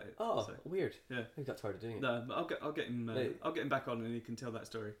show about it. Oh, so. Weird. Yeah, he got tired of doing it. No, but I'll get him. I'll get him back on and he can tell that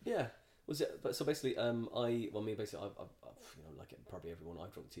story. Yeah. Was it? But so basically, I've like probably everyone,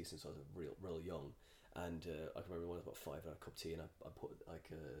 I've drunk tea since I was real young. And I can remember when I was about 5 and I had a cup of tea and I put like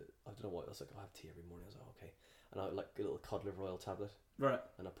I don't know what, I was like, I have tea every morning. I was like, okay, and I like a little cod liver oil tablet, right?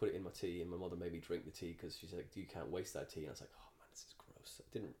 And I put it in my tea, and my mother made me drink the tea because she's like, you can't waste that tea. And I was like, oh man, this is gross. I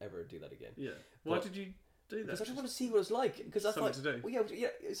didn't ever do that again. Yeah. Why did you do that? Because I just want to see what it's like. Because I thought, to do. Well, yeah,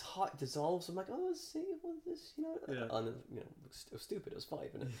 it's hot, it dissolves. I'm like, oh, let's see what this, Yeah. And then, it was stupid. It was 5,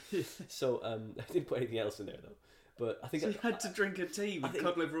 innit? So I didn't put anything else in there though. But I think you had to drink a tea with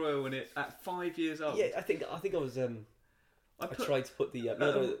cod liver oil in it at 5 years old. Yeah, I think I was. I tried to put the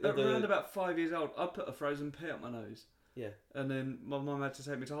around about 5 years old. I put a frozen pea up my nose. Yeah. And then my mum had to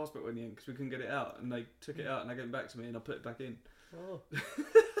take me to hospital in the end because we couldn't get it out, and they took it out and they gave it back to me, and I put it back in. Oh.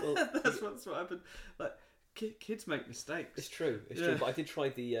 Well, that's what happened. Like kids make mistakes. It's true. But I did try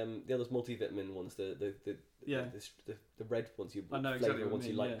the other multivitamin ones, the red ones you exactly ones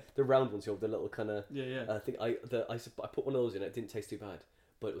you mean, like, yeah. the round ones, the little kind of I think I put one of those in. It didn't taste too bad,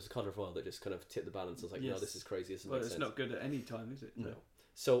 but it was a cod liver oil that just kind of tipped the balance. I was like, no, this is crazy. This doesn't make sense. It's not good at any time, is it? No.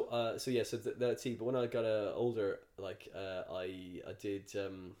 So that's tea. But when I got older, like I did.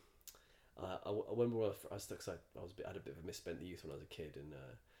 I remember I had a bit of a misspent youth when I was a kid, and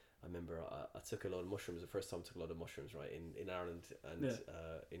I remember I took a lot of mushrooms. The first time I took a lot of mushrooms, right, in Ireland and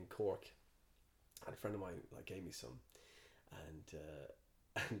in Cork. And a friend of mine gave me some, and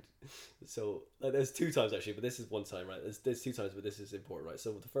so there's 2 times actually, but this is one time, right? There's 2 times, but this is important, right?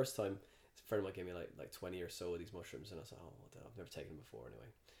 So the first time, a friend of mine gave me like 20 or so of these mushrooms, and I was like, oh, I've never taken them before anyway.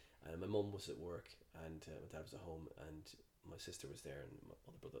 And my mum was at work, and my dad was at home, and my sister was there, and my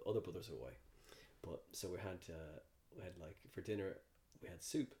other brothers were away. But so we had like for dinner we had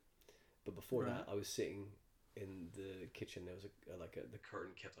soup, but before that I was sitting in the kitchen. There was the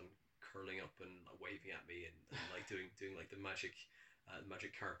curtain kept on curling up and waving at me and like doing like the magic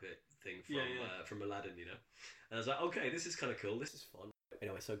carpet thing from Aladdin, And I was like, okay, this is kind of cool. This is fun.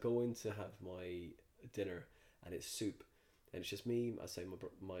 Anyway, so I go in to have my dinner, and it's soup, and it's just me. I say my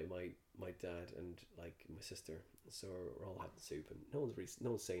dad and like my sister. So we're all having soup, and no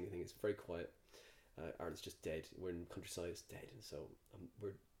one's saying anything. It's very quiet. Ireland's just dead. We're in countryside. It's dead, and so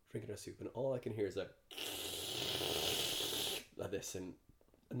we're drinking our soup, and all I can hear is like this, and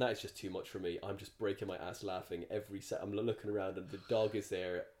that is just too much for me. I'm just breaking my ass laughing every set. I'm looking around, and the dog is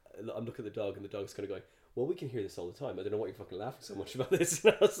there. I'm looking at the dog, and the dog's kind of going, well, we can hear this all the time. I don't know what you're fucking laughing so much about this.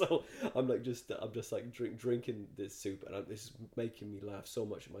 So I'm just like drinking this soup, and this is making me laugh so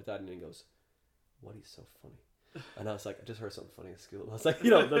much. And my dad and he goes, "What is so funny?" And I was like, "I just heard something funny at school." I was like,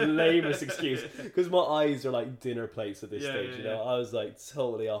 the lamest excuse, because my eyes are like dinner plates at this stage. I was like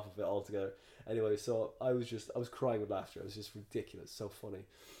totally off of it altogether. Anyway, so I was crying with laughter. It was just ridiculous, so funny.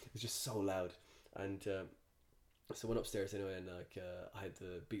 It was just so loud, and so I went upstairs anyway, and I had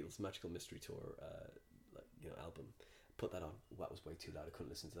the Beatles Magical Mystery Tour, album. Put that on. That was way too loud. I couldn't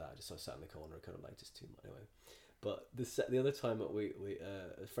listen to that. I just sat in the corner, kind of like just too much anyway. But the other time we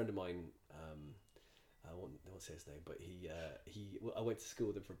a friend of mine, I won't say his name, but I went to school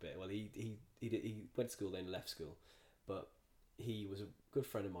with him for a bit. Well, he went to school, then left school, but he was a good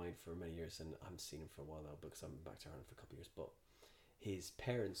friend of mine for many years, and I haven't seen him for a while now because I'm back to Ireland for a couple of years. But his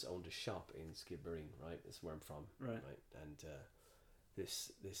parents owned a shop in Skibbereen, right? That's where I'm from, right? And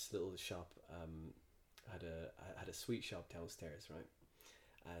this little shop had a sweet shop downstairs, right?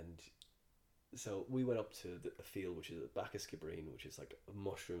 And so we went up to a field which is at the back of Skibbereen, which is like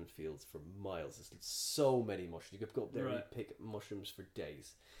mushroom fields for miles. There's so many mushrooms. You could go up there and pick mushrooms for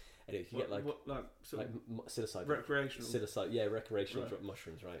days. And you can get psilocybin, recreational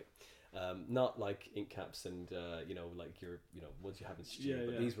mushrooms, right? Not like ink caps and like your ones you have in stew.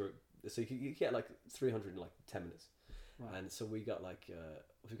 But these were, so you get like 300 in like 10 minutes. Right. And so we got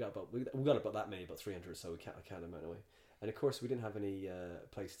we got about that many, about 300 or so. I count them anyway. And of course we didn't have any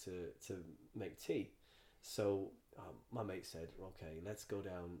place to make tea. So my mate said, okay, let's go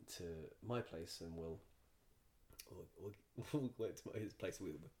down to my place and we'll went to his place.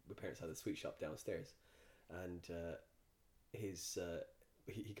 My parents had a sweet shop downstairs, and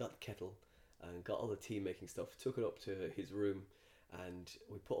he got the kettle and got all the tea making stuff, took it up to his room, and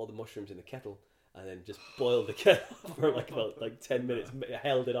we put all the mushrooms in the kettle and then just boiled the kettle for about 10 minutes,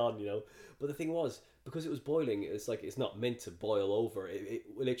 held it on, But the thing was, because it was boiling, it's not meant to boil over. It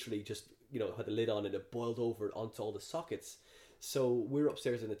literally just, had the lid on and it boiled over onto all the sockets. So we're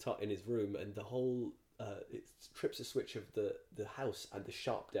upstairs in his room, and the whole it trips a switch of the house and the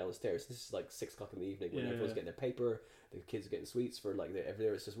shop downstairs. This is like 6 o'clock in the evening when everyone's getting their paper, the kids are getting sweets for like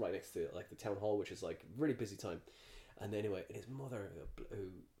everywhere. It's just right next to like the town hall, which is like really busy time. And anyway, and his mother, who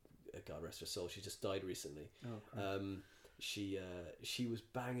God rest her soul, she just died recently. She was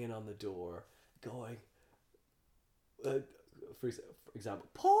banging on the door, going, for example,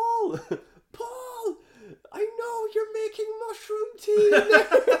 Paul, I know you're making mushroom tea.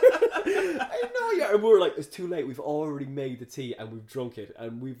 I know you. And we were like, it's too late. We've already made the tea and we've drunk it,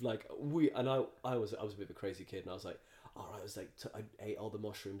 and I was a bit of a crazy kid, and I was like, all right, I ate all the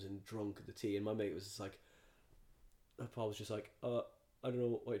mushrooms and drunk the tea, and my mate was just like, Paul was just like, I don't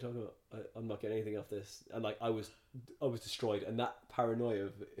know what you're talking about. I'm not getting anything off this. And like I was destroyed, and that paranoia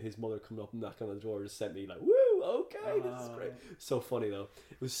of his mother coming up and knocking on the door just sent me like, woo, okay, this is great. So funny though.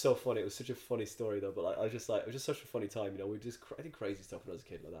 It was so funny. It was such a funny story though. But like, I was just like, it was just such a funny time. I did crazy stuff when I was a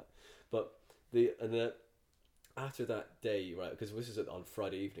kid like that. But after that day, right? Because this was on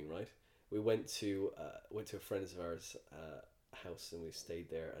Friday evening, right? We went to a friend's of ours' house, and we stayed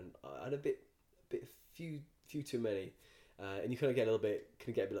there, and I had a few too many. And you kind of get a bit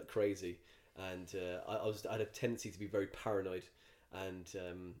like crazy, and I had a tendency to be very paranoid, and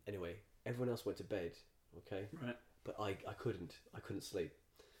anyway, everyone else went to bed, okay, right, but I couldn't sleep,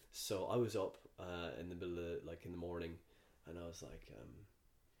 so I was up in the middle of in the morning, and I was like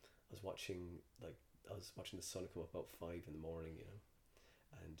I was watching the sun come up about 5 in the morning,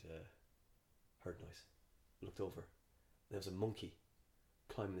 and heard noise, looked over, there was a monkey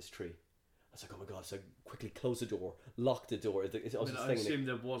climbing this tree. I was like, oh my god! So I quickly closed the door, locked the door. I assumed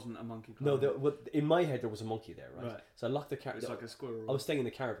there wasn't a monkey. No, in my head there was a monkey there, right? So I locked the caravan. It's like a squirrel. I was staying in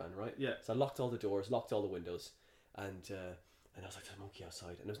the caravan, right? Yeah. So I locked all the doors, locked all the windows, and I was like, there's a monkey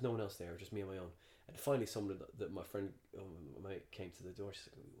outside, and there was no one else there, just me on my own. And finally, someone that my friend, my mate, came to the door. She's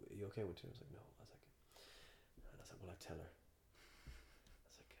like, "Are you okay, Winter?" I was like, "No." I was like, "Well, I tell her." I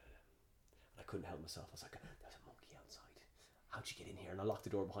was like, and I couldn't help myself. I was like, "There's a monkey outside. How'd you get in here?" And I locked the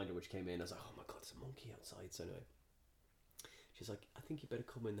door behind her, which came in. I was like, oh my god, there's a monkey outside. So anyway, she's like, I think you better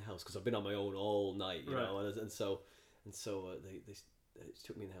come in the house, because I've been on my own all night, you know. And so they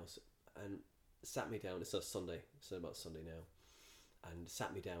took me in the house and sat me down. It's a Sunday, it's about Sunday now, and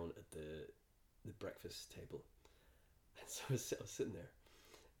sat me down at the breakfast table. And so I was sitting there,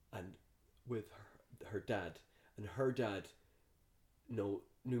 and with her dad, and her dad knew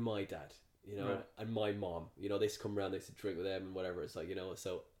my dad. And my mom, they used to come around, they used to drink with them and whatever. It's like,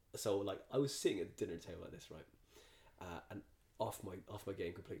 so So like I was sitting at the dinner table like this, right, and off my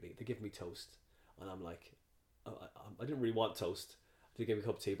game completely. They give me toast, and I'm like, I didn't really want toast. They gave me a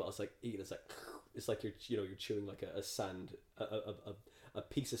cup of tea, but I was like eating. It's like you're chewing like a sand, a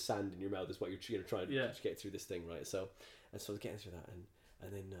piece of sand in your mouth is what you're trying to get through this thing, right? So I was getting through that,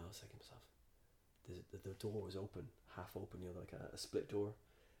 and then I was thinking to myself, the door was open, half open, like a split door,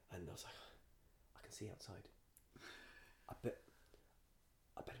 and I was like, I can see outside. I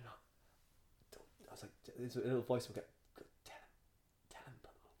better not. Don't. I was like, there's a little voice would go, tell him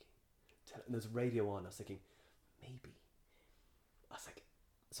about the monkey. And there's a radio on. I was thinking, maybe. I was like,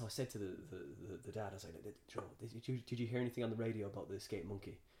 so I said to the dad, I was like, Joe, did you hear anything on the radio about the escaped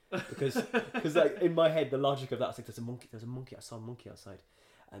monkey? Because like in my head, the logic of that, I was like, there's a monkey. I saw a monkey outside,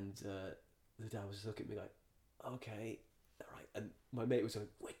 and the dad was just looking at me like, okay. All right, and my mate was like,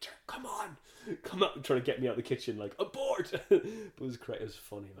 Winter, come on, trying to get me out of the kitchen, like, abort. But it was great. It was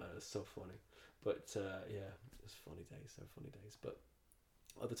funny, man. It was so funny. But yeah, it was funny days. But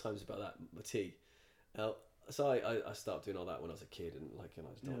other times about that, my tea. So I stopped doing all that when I was a kid, and like, I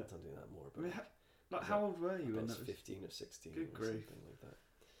just don't do that more. But I mean, how old were you? I was 15 or 16. Good or grief. Something like that.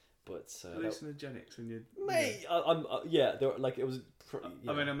 But hallucinogenics when you mate, there were, like, it was.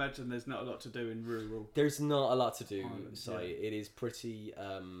 I mean, I imagine there's not a lot to do in rural. There's not a lot to do. Ireland, It is pretty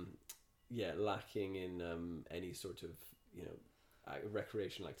lacking in any sort of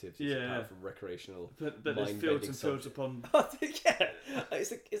recreational activities apart from recreational. But there's fields and fields upon. Yeah,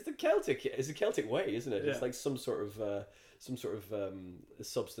 it's the Celtic way, isn't it? Yeah. It's like some sort of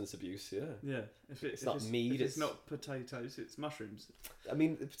substance abuse. Yeah. If it's not meat, it's not potatoes. It's mushrooms. I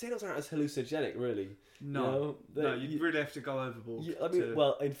mean, the potatoes aren't as hallucinogenic, really. No, you really have to go overboard. I mean,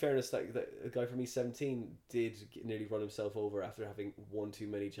 well, in fairness, like a guy from E17 did nearly run himself over after having one too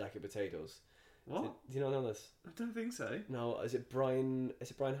many jacket potatoes. What? Do you not know this? I don't think so. No, is it Brian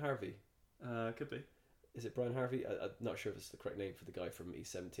Harvey? Could be. Is it Brian Harvey? I'm not sure if it's the correct name for the guy from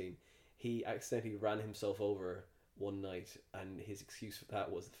E17. He accidentally ran himself over one night, and his excuse for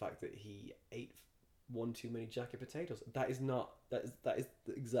that was the fact that he ate one too many jacket potatoes. That is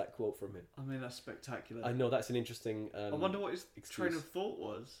the exact quote from him. I mean, that's spectacular. I know, that's an interesting. I wonder what his train of thought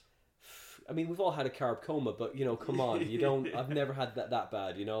was. I mean, we've all had a carb coma, but come on, you don't. I've never had that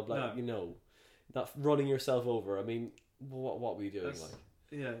bad. Like no. Not running yourself over. I mean, what were you doing?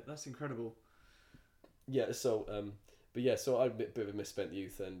 That's incredible. Yeah. So, but yeah. So I had a bit of a misspent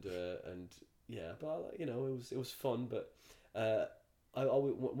youth, and yeah, but it was fun. But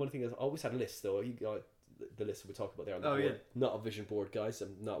one thing is, I always had a list though. You got the list we talked about there on the board. Yeah. Not a vision board, guys.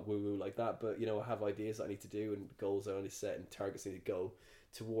 I'm not woo woo like that. But I have ideas that I need to do and goals I need to set and targets I need to go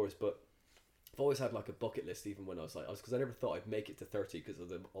towards. But I've always had like a bucket list, even when I was because I never thought I'd make it to 30 because of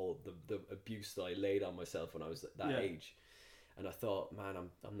the abuse that I laid on myself when I was at that age. And I thought, man,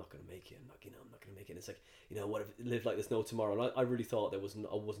 I'm not gonna make it. I'm not gonna make it. And it's like, what if live like there's no tomorrow? And I really thought I was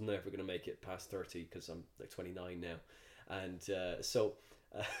never gonna make it past 30 because I'm like 29 now. And so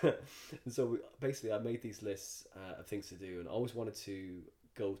basically I made these lists of things to do, and I always wanted to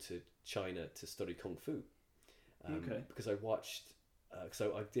go to China to study kung fu. Because I watched.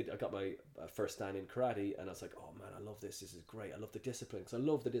 I got my first dan in karate, and I was like, oh man, I love this. This is great. I love the discipline, because I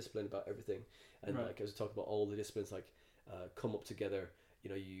love the discipline about everything. And like I was talking about all the disciplines, like come up together.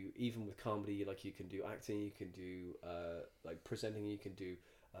 You even with comedy, like you can do acting, you can do like presenting, you can do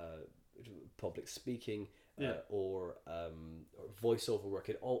public speaking, or voiceover work.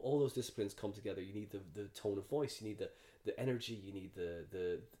 And all those disciplines come together. You need the tone of voice. You need the energy. You need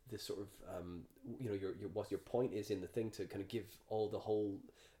the sort of your what your point is in the thing to kind of give all the whole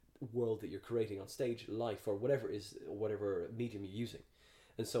world that you're creating on stage life, or whatever medium you're using.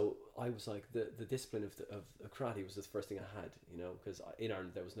 And so I was like, the discipline of karate was the first thing I had, because in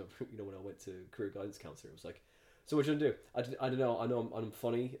Ireland there was no, when I went to career guidance counselor, it was like, so what you gonna do? I don't know. I know I'm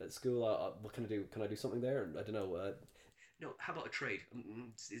funny at school. What can I do? Can I do something there? I don't know. No, how about a trade?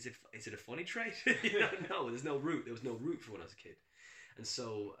 Is it a funny trade? No, there's no route. There was no route for when I was a kid, and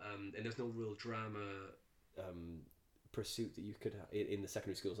so and there's no real drama pursuit that you could have in the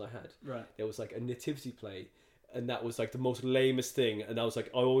secondary schools I had. Right. There was like a nativity play, and that was like the most lamest thing. And I was like,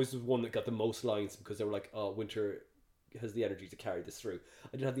 I always was one that got the most lines, because they were like, oh, Winter has the energy to carry this through.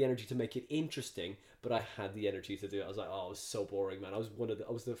 I didn't have the energy to make it interesting, but I had the energy to do it. I was like, oh, it was so boring, man. I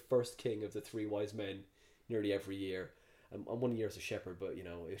was the first king of the three wise men nearly every year. And one year as a shepherd, but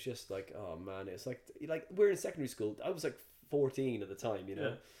it's just like, oh man, it's like we're in secondary school. I was like 14 at the time,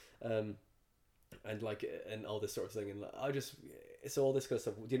 and like, and all this sort of thing, and so all this kind of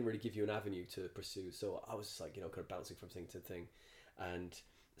stuff didn't really give you an avenue to pursue. So I was just like, kind of bouncing from thing to thing, and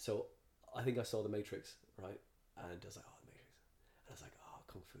so I think I saw The Matrix, right? And I was like, oh, The Matrix. And I was like, oh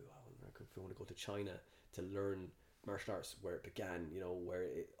kung fu. I want to learn kung fu. I want to go to China to learn martial arts where it began. You know, where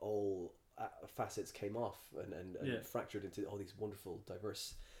it all facets came off and fractured into all these wonderful,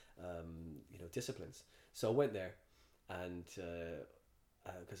 diverse, disciplines. So I went there, and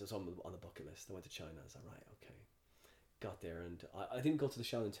because it was on the bucket list, I went to China. I was like, right, okay. Got there, and I didn't go to the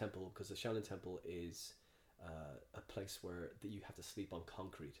Shaolin Temple because the Shaolin Temple is a place where you have to sleep on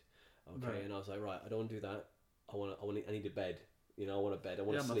concrete. Okay, right. And I was like, right, I don't want to do that. I need a bed. You know, I want a bed. I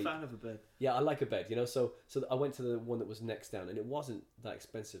want to sleep. I'm a fan of a bed. Yeah, I like a bed. You know, so I went to the one that was next down, and it wasn't that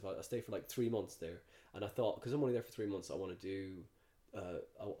expensive. I stayed for like 3 months there, and I thought, because I'm only there for 3 months, I want to do.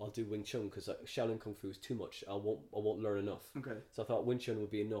 I'll do Wing Chun because Shaolin Kung Fu is too much. I won't learn enough. Okay. So I thought Wing Chun would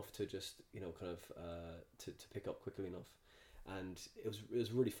be enough to just kind of to pick up quickly enough, and it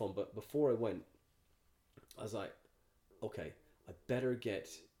was really fun. But before I went, I was like, okay, I better get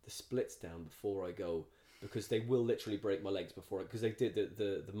the splits down before I go, because they will literally break my legs because they did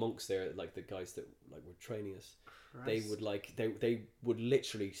the monks there, like the guys that like were training us. Christ. They would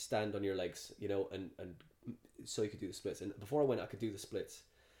literally stand on your legs, and so you could do the splits. And before I went, I could do the splits.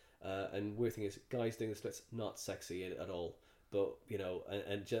 And weird thing is, guys doing the splits, not sexy at all. But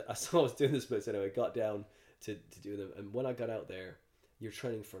as I was doing the splits anyway, got down to do them. And when I got out there, you're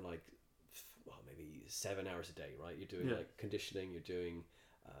training for like maybe 7 hours a day, right? You're doing like conditioning, you're doing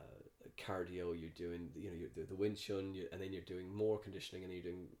cardio, you're doing the Wing Chun, and then you're doing more conditioning, and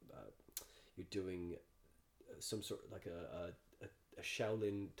you're doing some sort of like a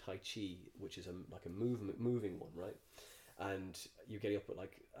Shaolin Tai Chi, which is like a moving one, right? And you're getting up at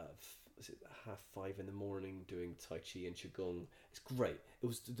like 5:30 in the morning doing Tai Chi and Qigong. It's great. It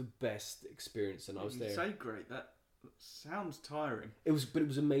was the best experience, and I was there. You say great. That sounds tiring. It was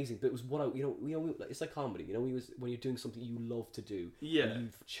amazing. But it was what it's like comedy. When you're doing something you love to do, and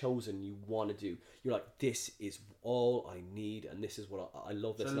you've chosen, you want to do. You're like, this is all I need, and this is what I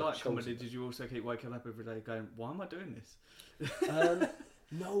love. This. So, like comedy, did you also keep waking up every day going, "Why am I doing this?"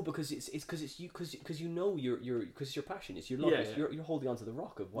 No, because it's you because it's your passion. It's your love. You're holding on to the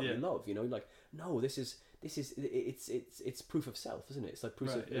rock of what you love. Like, no, this is it's proof of self, isn't it? It's like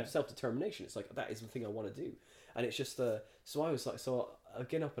proof of self-determination. It's like, that is the thing I want to do. And it's just so I was like, I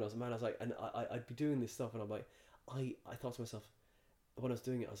get up and I was like, and I'd be doing this stuff, and I'm like, I thought to myself when I was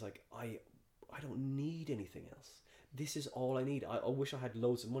doing it, I was like, I don't need anything else. This is all I need. I wish I had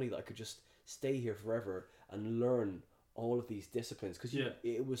loads of money that I could just stay here forever and learn all of these disciplines, because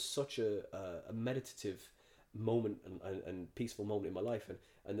it was such a meditative moment and peaceful moment in my life,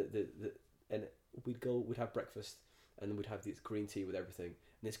 and we'd have breakfast, and then we'd have this green tea with everything,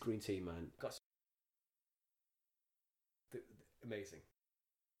 and this green tea, man, got amazing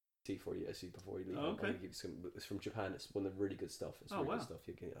tea for you before you leave. Oh, okay. I'm going to give you some. It's from Japan. It's one of the really good stuff. It's really good stuff.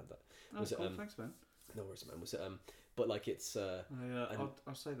 You can have that. Oh, cool. Thanks, man. No worries, man. Was it but like it's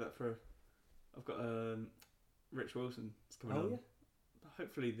I'll say that for I've got Rich Wilson is coming on. Yeah.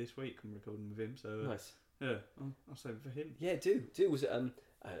 Hopefully this week I'm recording with him. So nice. Yeah, I'll save it for him. Yeah, do was it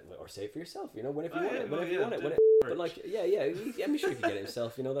or say it for yourself? Whenever you want it. But like, I'm sure he can get it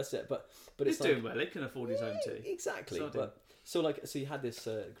himself. That's it. But he's it's doing well. He can afford his own tea. Exactly. So you had this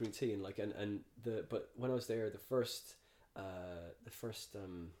green tea, and but when I was there, the first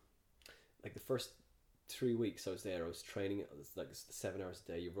 3 weeks I was there, I was training. It was like 7 hours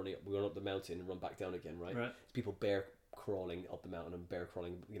a day. We run up the mountain and run back down again, right? It's people bear crawling up the mountain and bear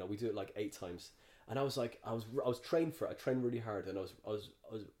crawling. We do it like 8 times. And I was like, I was trained for it. I trained really hard, and I was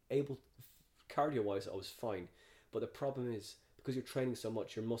able, cardio wise, I was fine. But the problem is, because you're training so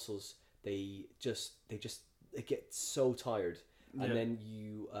much, your muscles they get so tired, and then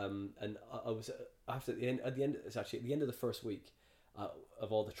you and I was at the end of the first week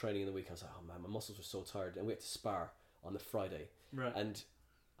of all the training in the week. I was like, oh man, my muscles were so tired, and we had to spar on the Friday, and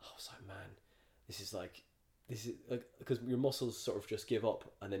I was like, man, this is like because your muscles sort of just give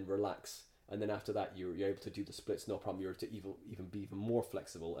up and then relax. And then after that, you're able to do the splits, no problem. You're able to even be even more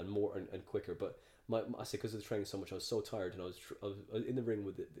flexible and more and quicker. But I say, because of the training so much, I was so tired, and I was in the ring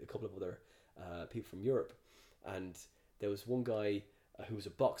with a couple of other people from Europe, and there was one guy who was a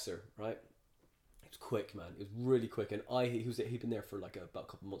boxer, right? He was quick, man. He was really quick, and he'd been there for like about a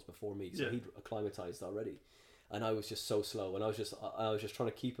couple of months before me, so he'd acclimatized already, and I was just so slow, and I was just trying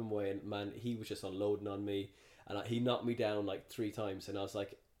to keep him away, and man, he was just unloading on me, and he knocked me down like 3 times, and I was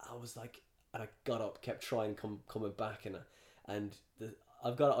like. And I got up, kept trying, coming back, and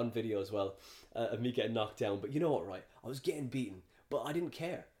I've got it on video as well of me getting knocked down. But you know what, right? I was getting beaten, but I didn't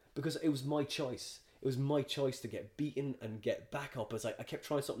care, because it was my choice. It was my choice to get beaten and get back up. I kept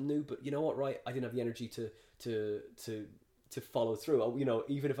trying something new, but you know what, right? I didn't have the energy to follow through.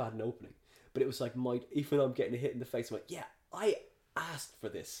 Even if I had an opening. But it was like even though I'm getting hit in the face, I'm like, yeah, asked for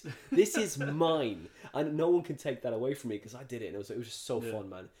this. This is mine, and no one can take that away from me because I did it. And it was just so fun,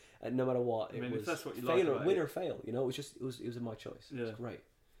 man. And no matter what, it was, if that's what you fail like or win or fail. You know, it was my choice. Yeah. It was great.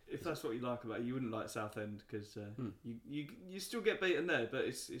 If that's what you like about it, you wouldn't like Southend because you still get beaten there, but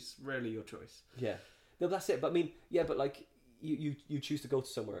it's rarely your choice. Yeah, no, that's it. But I mean, yeah, but like you choose to go to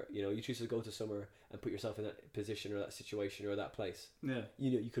somewhere. You know, you choose to go to somewhere and put yourself in that position or that situation or that place. Yeah,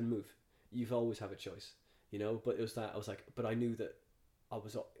 you know, you can move. You've always have a choice. You know, but it was that I was like, but I knew that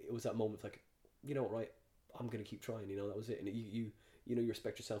it was that moment like, you know what, right? I'm gonna keep trying. You know, that was it. And you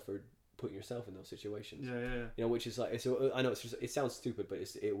respect yourself for putting yourself in those situations. Yeah. You know, which is like, so I know it sounds stupid, but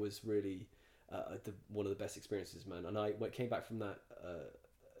it was really one of the best experiences, man. And when I came back from that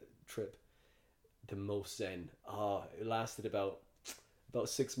trip, the most zen. It lasted about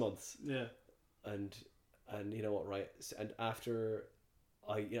 6 months. Yeah. And you know what, right? And after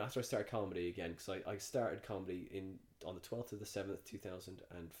I started comedy again, because I started comedy on the 12th of the 7th,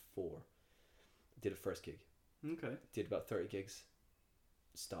 2004. Did a first gig. Okay. Did about 30 gigs.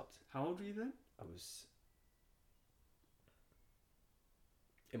 Stopped. How old were you then? I was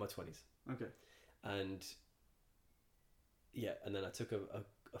in my 20s. Okay. And yeah, and then I took a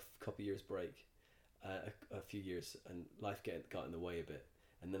couple of years break, a few years, and life got in the way a bit.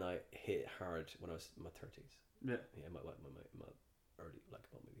 And then I hit hard when I was in my 30s. Yeah. Yeah, my early, like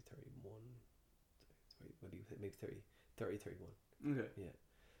about maybe 31, maybe 30, 31. Okay. Yeah.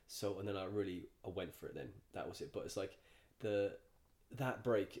 So, and then I went for it then. That was it. But it's like that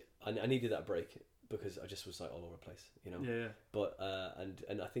break, I needed that break because I just was like all over the place, you know? Yeah. But,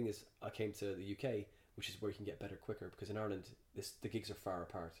 and I think is I came to the UK, which is where you can get better quicker, because in Ireland, the gigs are far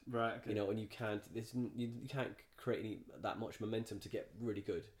apart. Right, okay. You know, and you can't create that much momentum to get really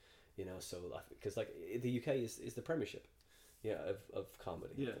good, you know? So, because like the UK is the Premiership. Yeah, of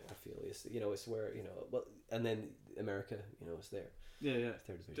comedy. Yeah, I feel it's it's where and then America, it's there. Yeah.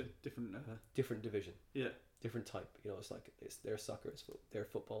 Third division. Different division. Yeah. Different type. It's like it's their soccer, it's their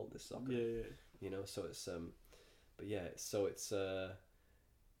football, this soccer. Yeah. So it's but yeah, so it's so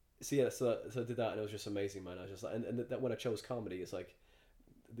I did that, and it was just amazing, man. I was just like, and that when I chose comedy, it's like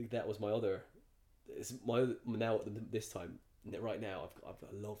that was my other. It's my now this time. Right now,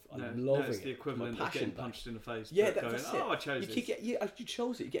 I'm loving it's the equivalent of getting punched in the face. Yeah, that's it. I chose this. You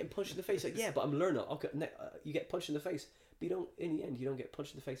chose it. You're getting punched in the face. Like, yeah, but I'm learning. Okay, you get punched in the face, but in the end, you don't get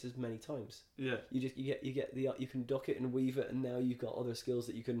punched in the face as many times. Yeah. You can duck it and weave it, and now you've got other skills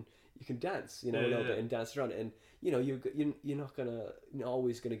that you can dance, a little bit and dance around it, and you're not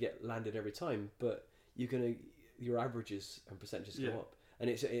always gonna get landed every time, but your averages and percentages go up, and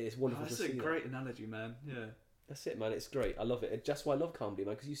it's wonderful to see. That's a great analogy, man. Yeah. That's it, man. It's great. I love it. That's why I love comedy,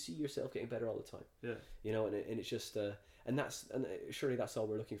 man, because you see yourself getting better all the time. Yeah. And it's just and surely that's all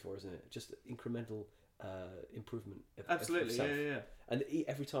we're looking for, isn't it? Just incremental improvement. Absolutely. Yeah. And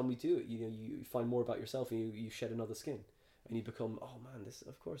every time we do it, you find more about yourself, and you shed another skin, and you become, oh man, this.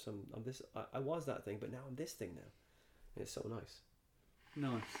 Of course, I'm this. I was that thing, but now I'm this thing now. And it's so nice.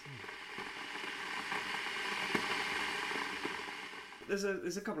 Nice.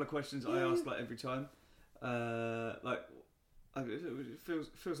 There's a couple of questions I ask like every time. It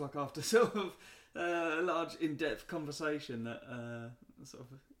feels like after sort of a large in-depth conversation that sort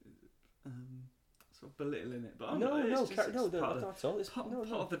of belittling it, but not at all. It's part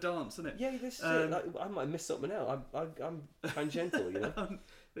of the dance, isn't it? Yeah, this is it. Like, I might miss something out. I'm tangential,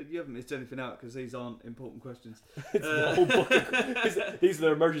 You haven't missed anything out because these aren't important questions. The whole book. These are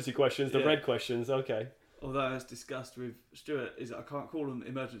the emergency questions, the red questions. Okay. Although, as discussed with Stuart, I can't call them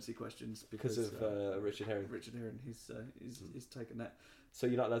emergency questions because of Richard Herring. Richard Herring, he's taken that. So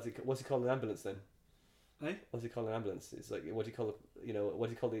you're not allowed to. What's he called an ambulance then? Hey, what's he called an ambulance? It's like, what do you call it? What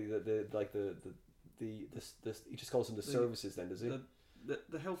do you call the he just calls them the services then, does he?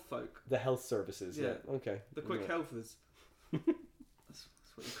 The health folk. The health services. Yeah. Okay. The quick healthers. That's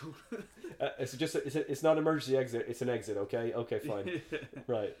what you call it. It's not an emergency exit. It's an exit. Okay. Okay. Fine.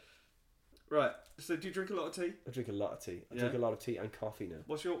 Right. Right. So, do you drink a lot of tea? I drink a lot of tea. I drink a lot of tea and coffee now.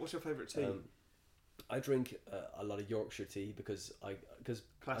 What's your favourite tea? I drink a lot of Yorkshire tea because I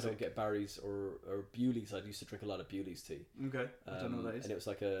don't get Barry's or Bewley's. I used to drink a lot of Bewley's tea. Okay. I don't know what that is. And it was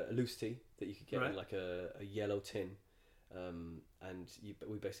like a loose tea that you could get in like a yellow tin, and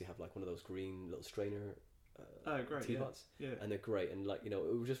we basically have like one of those green little strainer. Teapots. Yeah. And they're great, and like it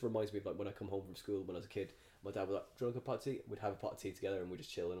just reminds me of like when I come home from school when I was a kid. My dad would like, drink a pot of tea. We'd have a pot of tea together, and we'd just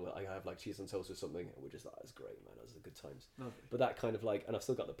chill. And I have like cheese on toast or something, and we're just like, "That's great, man. Those are the good times." Lovely. But that kind of like, and I've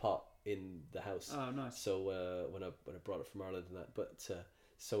still got the pot in the house. Oh, nice. So when I brought it from Ireland and that, but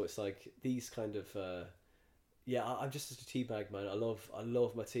so it's like these kind of Yeah, I'm just such a tea bag, man. I love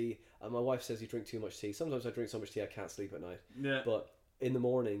my tea. And my wife says you drink too much tea. Sometimes I drink so much tea I can't sleep at night. Yeah. But in the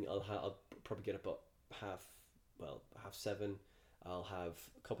morning, I'll probably get up at half seven. I'll have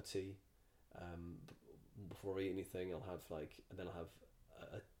a cup of tea. Before I eat anything, I'll have and then I'll have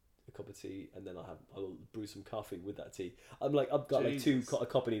a cup of tea, and then I'll brew some coffee with that tea. I've got a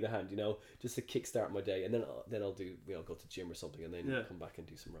cup in either hand, just to kickstart my day, and then I'll do go to gym or something, and then come back and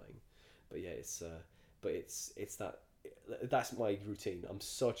do some writing. But yeah, it's that's my routine. I'm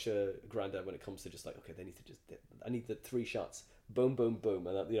such a granddad when it comes to just okay, I need the 3 shots, boom, boom, boom,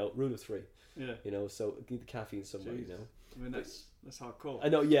 and rule of 3. Yeah. So need the caffeine somewhere, I mean that's hardcore. I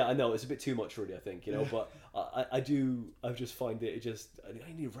know it's a bit too much really, I think, but I just find I need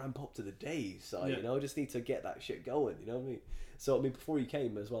to ramp up to the day side, I just need to get that shit going, you know what I mean? So I mean, before you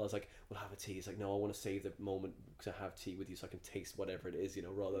came as well, I was like, we'll have a tea. It's like, no, I want to save the moment to have tea with you so I can taste whatever it is,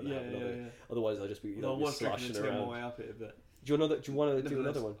 rather than have another. Yeah. Otherwise I'll just be sloshing around. On my way up it a bit. Do you want to do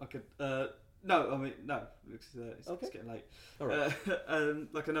another one? I could. No, I mean no, because it's getting late. All right.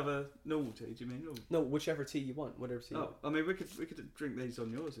 Like another normal tea, do you mean? Or... No, whichever tea you want, whatever tea. I mean, we could drink these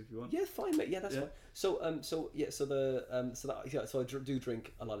on yours if you want. Yeah, fine, mate. Yeah, that's fine. So I do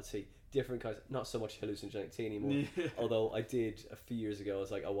drink a lot of tea, different kinds. Not so much hallucinogenic tea anymore. Yeah. Although I did a few years ago.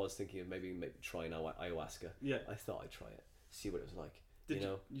 I was thinking of maybe trying ayahuasca. Yeah. I thought I'd try it, see what it was like. Did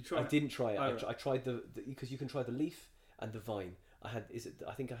you try? I didn't try it. Oh, I tried the because you can try the leaf and the vine. I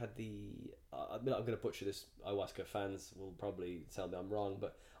think I had the. I'm going to butcher this. Ayahuasca fans will probably tell me I'm wrong,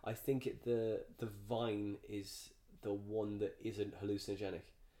 but I think the vine is the one that isn't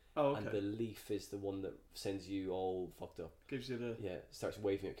hallucinogenic. Oh, okay. And the leaf is the one that sends you all fucked up. Gives you the starts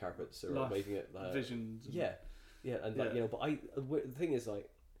waving at carpets or waving at visions. And but the thing is a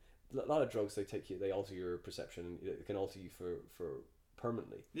lot of drugs they alter your perception. It can alter you for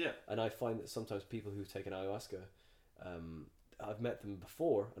permanently. Yeah. And I find that sometimes people who've taken ayahuasca. I've met them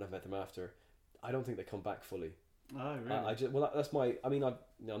before and I've met them after. I don't think they come back fully. Oh, really? That's my. I mean, I'm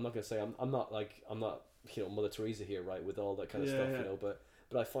not gonna say I'm not Mother Teresa here, right, with all that kind of stuff,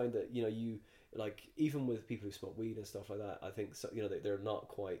 But I find that you even with people who smoke weed and stuff like that, I think they're not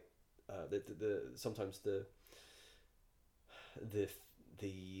quite. Sometimes the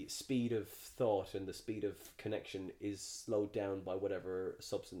speed of thought and the speed of connection is slowed down by whatever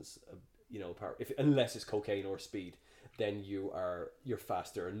substance unless it's cocaine or speed. Then you're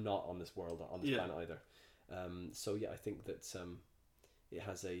faster and not on this world, on this planet either. I think that it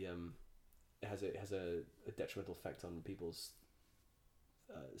has a detrimental effect on people's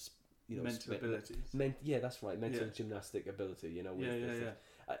mental abilities. That's right. Mental gymnastic ability.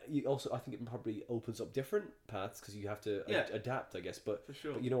 You also, I think it probably opens up different paths because you have to adapt, I guess. But for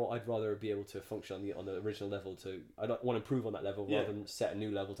sure. But I'd rather be able to function on the original level. I don't want to improve on that level rather than set a new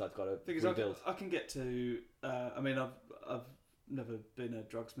level. I've got to rebuild. I can get to. I mean, I've never been a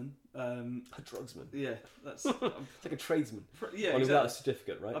drugsman. A drugsman. Yeah, that's it's like a tradesman. Only without a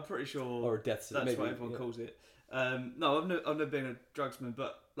certificate, right? I'm pretty sure. Or a death certificate. That's what everyone calls it. No, I've never been a drugsman,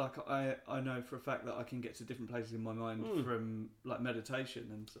 but I know for a fact that I can get to different places in my mind from meditation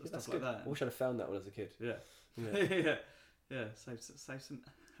and stuff like that. I wish I'd have found that when I was a kid. Yeah. Yeah. Save some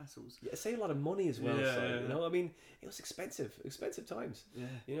hassles. Yeah, save a lot of money as well. Yeah. I mean, it was expensive times.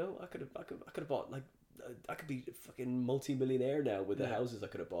 Yeah. I could have bought I could be a fucking multi-millionaire now with the houses I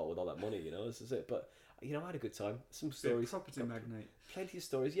could have bought with all that money. This is it. But I had a good time. Some stories. Property magnate. Plenty of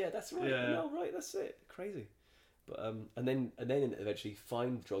stories. Yeah, that's right. Yeah. No, right. That's it. Crazy. But and then eventually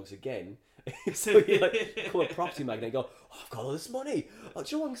find drugs again. So you become a property magnate and go, I've got all this money. Do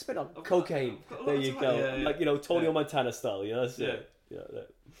you know what I can spend on cocaine? There you go. Tony Montana style. That's it. Yeah.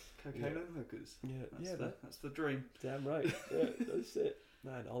 Cocaine and hookers. Yeah. That's the dream. Damn right. Yeah, that's it.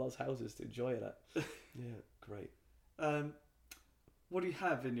 Man, all those houses to enjoy that. Yeah, great. What do you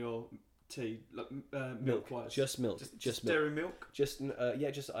have in your tea? Milk wise? Just milk. Just dairy milk?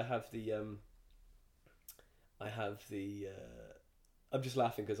 I have the I'm just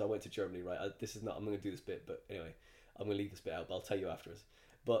laughing because I went to Germany, right? I'm going to do this bit, but anyway, I'm going to leave this bit out, but I'll tell you afterwards.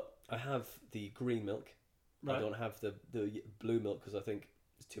 But I have the green milk. Right. I don't have the blue milk because I think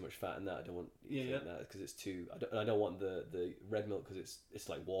there's too much fat in that. I don't want that because it's too. I don't want the red milk because it's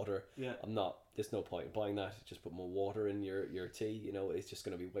like water. Yeah. There's no point in buying that. Just put more water in your tea. It's just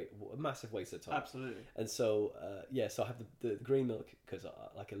going to be a massive waste of time. Absolutely. And so so I have the green milk because I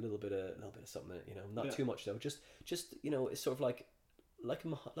like a little bit of something in it. Not too much though. Just it's sort of like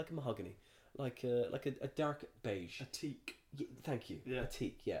a mahogany, like a dark beige. A teak. Yeah, thank you. Yeah. A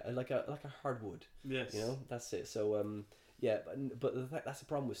teak. Yeah, like a hardwood. Yes. That's it. So but that's the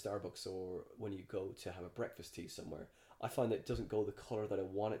problem with Starbucks or when you go to have a breakfast tea somewhere. I find that it doesn't go the colour that I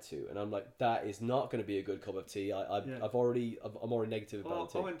want it to, and I'm like, that is not going to be a good cup of tea. I'm already negative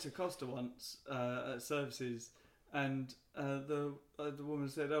about it. I went to Costa once at services, and the woman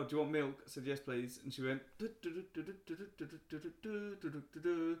said, "Oh, do you want milk?" I said, "Yes, please." And she went,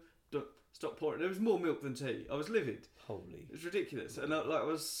 stop pouring. There was more milk than tea. I was livid. Holy, it was ridiculous. And I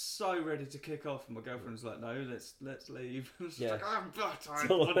was so ready to kick off, and my girlfriend was like, "No, let's leave." I was like, I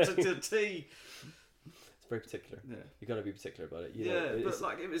wanted the tea. It's very particular. Yeah, you got to be particular about it. But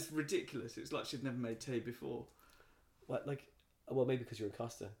like it was ridiculous. It was like she'd never made tea before. What, like? Well, maybe because you're in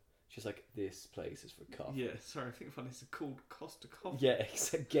Costa. She's like, this place is for coffee. Yeah, sorry, I think it's called Costa Coffee. Yeah,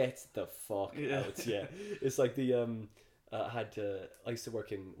 get the fuck out. Yeah, it's like the I used to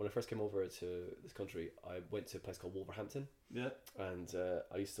work when I first came over to this country. I went to a place called Wolverhampton. Yeah, and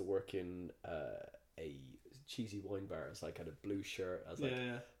I used to work in a cheesy wine bar. It's like, had a blue shirt. I was like,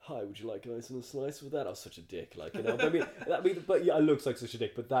 "Hi, would you like an ice and a slice with that?" I was such a dick, like, you know. But I looked like such a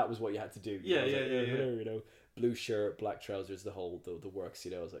dick. But that was what you had to do. You know, blue shirt, black trousers, the whole the works.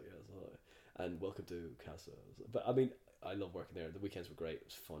 You know, I was like, and welcome to Casa. But I mean, I love working there. The weekends were great. It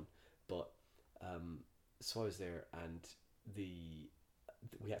was fun. But so I was there, and we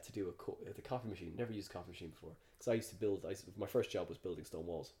had to do the coffee machine. Never used a coffee machine before, because I used to build. My first job was building stone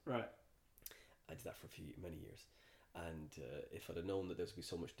walls. Right. I did that for many years, and if I'd have known that there would be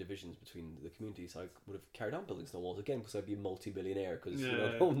so much divisions between the communities, I would have carried on building stone walls again, because I'd be a multi-billionaire. Because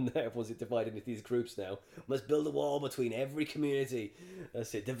everyone's divided into these groups now. Let's build a wall between every community.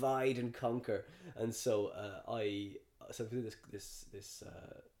 That's it. Divide and conquer. And so I did this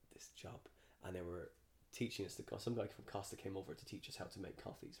job, and they were teaching us some guy from Costa came over to teach us how to make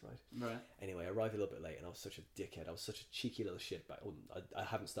coffees, right? Anyway, I arrived a little bit late, and I was such a dickhead. I was such a cheeky little shit back. Well, I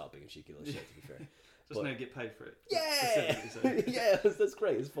haven't stopped being a cheeky little shit, to be fair. Just now get paid for it. Yeah, yeah, that's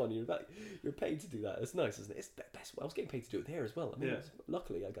great. It's fun. You're paid to do that. It's nice, isn't it? It's the best. I was getting paid to do it there as well. I mean,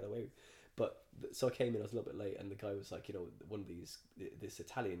 luckily I got away. But so I came in. I was a little bit late, and the guy was like, you know, one of this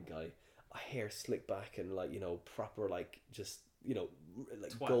Italian guy, hair slicked back and like, you know, proper like just. You know,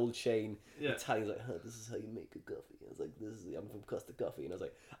 like Twat. Gold chain. Italian's like, this is how you make a coffee. I was like, I'm from Costa Coffee, and I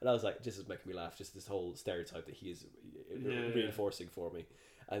was like, just is making me laugh. Just this whole stereotype that he is reinforcing for me.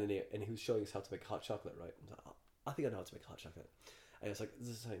 And then he was showing us how to make hot chocolate, right? I was like, I think I know how to make hot chocolate. And I was like, this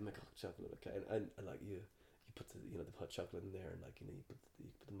is how you make hot chocolate, okay? And like you put the hot chocolate in there, and like, you know, you put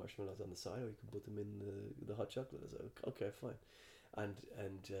the marshmallows on the side, or you can put them in the hot chocolate. I was like, okay, fine. And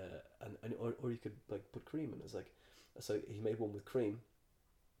or you could like put cream in. I was like. So he made one with cream,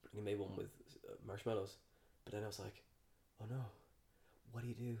 and he made one with marshmallows. But then I was like, oh no, what do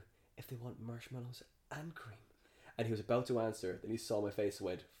you do if they want marshmallows and cream? And he was about to answer, then he saw my face and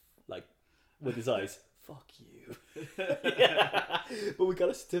went, like, with his eyes, fuck you. But we got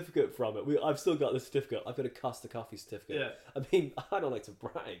a certificate from it. I've still got the certificate. I've got a Costa Coffee certificate. Yeah. I mean, I don't like to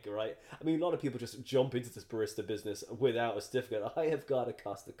brag, right? I mean, a lot of people just jump into this barista business without a certificate. I have got a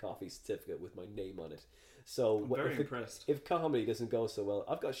Costa Coffee certificate with my name on it. So I'm very impressed. If comedy doesn't go so well,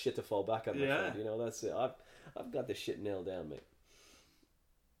 I've got shit to fall back on, my friend. You know, that's it. I've got this shit nailed down, mate.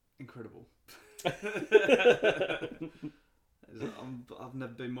 Incredible. I've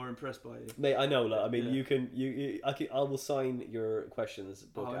never been more impressed by you, mate. I know. Like, I mean, I will sign your questions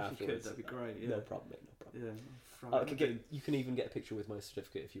book afterwards. If you could, that'd be great. Yeah. No problem, mate. No problem. Yeah. You can even get a picture with my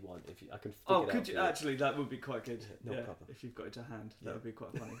certificate if you want. I can. Could you? Actually, that would be quite good. No problem. If you've got it to hand, that would be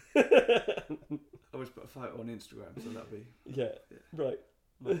quite funny. I always put a photo on Instagram, so that'd be right.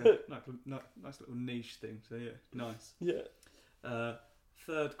 Like a nice little niche thing. So yeah, nice. Yeah.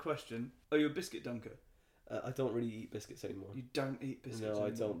 Third question: are you a biscuit dunker? I don't really eat biscuits anymore. You don't eat biscuits anymore? No, I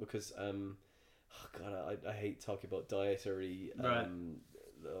don't, because I hate talking about dietary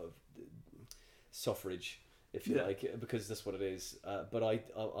suffrage, if you like, because that's what it is. But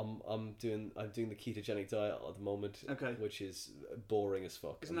I'm doing the ketogenic diet at the moment, which is boring as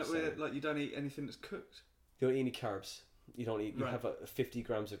fuck. Isn't that weird? Like, you don't eat anything that's cooked? You don't eat any carbs. You don't eat. You have 50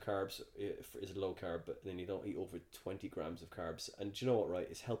 grams of carbs is a low carb, but then you don't eat over 20 grams of carbs. And do you know what? Right,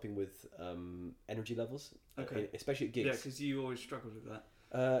 it's helping with energy levels. Okay. Especially at gigs. Yeah, because you always struggled with that.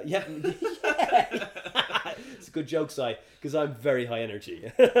 Yeah. It's a good joke, Si, because I'm very high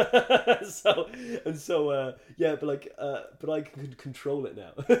energy. So but I can control it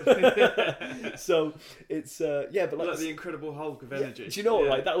now. So it's but like the Incredible Hulk of energy. Do you know what?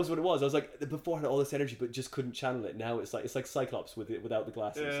 Right, that was what it was. I was like, before I had all this energy, but just couldn't channel it. Now it's like Cyclops without the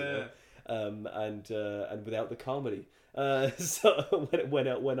glasses, you know? And without the comedy. So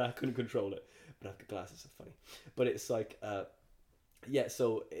when I couldn't control it, but I've got glasses. It's funny, but it's like.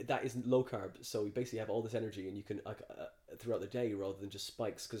 So that isn't low carb. So you basically have all this energy, and you can throughout the day rather than just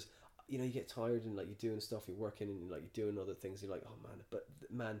spikes. Because you know, you get tired and like you're doing stuff, you're working and like you're doing other things. You're like, oh man, but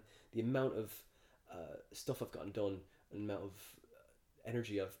man, the amount of stuff I've gotten done and the amount of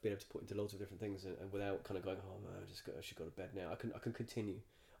energy I've been able to put into loads of different things, and without kind of going, oh man, I should go to bed now. I can continue.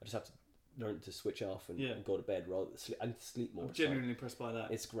 I just have to learn to switch off and go to bed rather and sleep more. I'm genuinely impressed by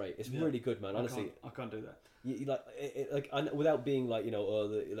that. It's great. It's really good, man. Honestly, I can't do that. You like without being like, you know,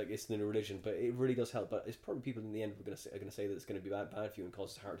 like it's in a religion, but it really does help. But it's probably people in the end are going to say that it's going to be bad for you and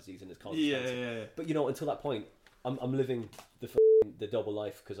causes heart disease and it's causes cancer. Yeah. But you know, until that point, I'm living the double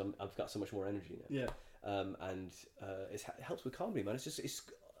life because I've got so much more energy now. Yeah. And it helps with comedy, man.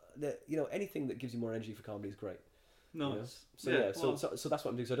 You know, anything that gives you more energy for comedy is great. Nice. You know? So that's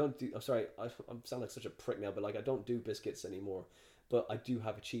what I'm doing. So I don't do. I'm sorry, I sound like such a prick now, but like I don't do biscuits anymore. But I do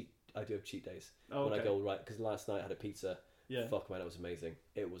have cheat days when I go right, because last night I had a pizza. Yeah. Fuck man, it was amazing.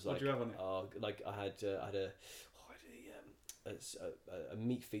 It was like. What do you have on it? Like I had a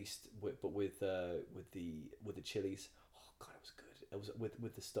meat feast but with the chilies. Oh god, it was good. It was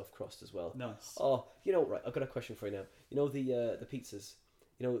with the stuffed crust as well. Nice. Oh, you know, right. I've got a question for you now. You know the pizzas.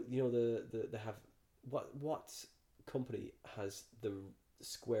 You know they have what company has the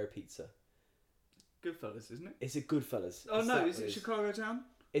square pizza? Goodfellas, isn't it? Is it Goodfellas? Oh no, is it Chicago Town?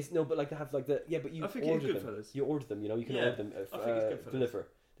 It's no, but like they have like but you I think order it's them. Goodfellas. You order them. You know, you can order them. I think it's Goodfellas. Deliver.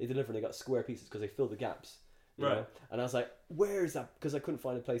 They deliver and they got square pieces because they fill the gaps. You know? And I was like, where is that? Because I couldn't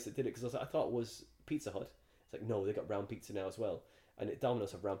find a place that did it. Because I thought it was Pizza Hut. It's like, no, they got round pizza now as well. And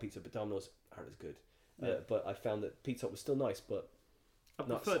Domino's have round pizza, but Domino's aren't as good. Yeah. But I found that Pizza Hut was still nice, but I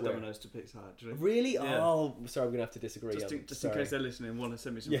prefer Domino's to Pizza Hut, actually. Really? Yeah. Oh, sorry, we're going to have to disagree. Just in case they're listening and want to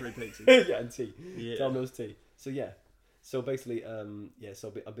send me some free pizzas. Yeah, and tea. Yeah. Domino's tea. So, yeah. So, basically,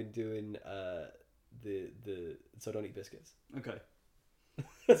 so I've been doing so I don't eat biscuits. Okay.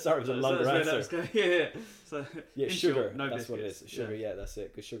 Sorry, it was a longer answer. So, sugar. Short, no that's biscuits. What it is. Sugar, yeah, that's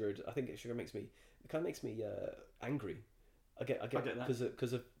it. Because sugar, I think sugar makes me angry. I get that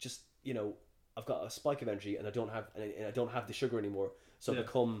because of just, you know, I've got a spike of energy and I don't have the sugar anymore, so I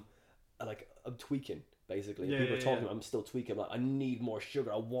become like I'm tweaking basically. People are talking, I'm still tweaking. I'm like, I need more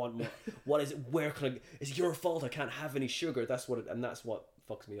sugar. I want more. What is it? Where can I? It's your fault. I can't have any sugar. That's what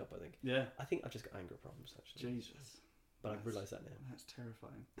fucks me up. I think. Yeah. I think I've just got anger problems actually. Jesus. But I realise that now. That's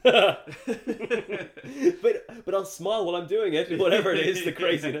terrifying. but I'll smile while I'm doing it, whatever it is, the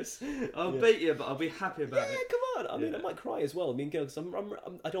craziness. I'll beat you, but I'll be happy about it. Yeah, come on. I mean, I might cry as well. I mean, because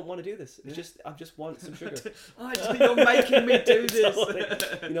I don't want to do this. It's I just want some sugar. You're making me do this.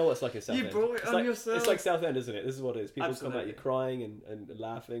 You know what it's like in Southend. You brought it on yourself. It's like Southend, isn't it? This is what it is. People come at you crying and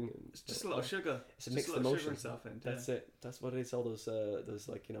laughing. And it's just a lot of sugar. It's a mixed emotion. That's it. That's what it is. All those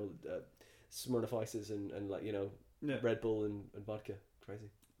like, you know, Smirnoff Ices and like, you know, Red Bull and vodka.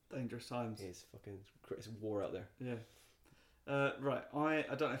 Crazy. Dangerous times. It's war out there. Yeah. Right. I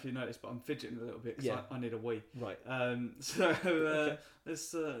don't know if you noticed, but I'm fidgeting a little bit because I need a wee. Right. So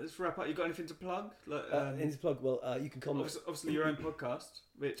let's wrap up. You got anything to plug? Anything to plug? Well, you can come. Obviously, your own podcast,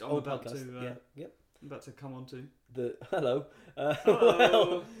 which I'm about to. I'm about to come on to. Hello.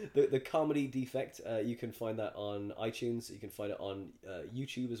 Well, the Comedy Defect. You can find that on iTunes. You can find it on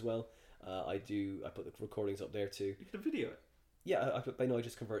YouTube as well. I put the recordings up there too. You can video it. Yeah, I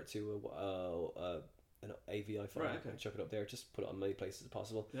just convert it to an AVI file. Right, okay. Chuck it up there. Just put it on many places as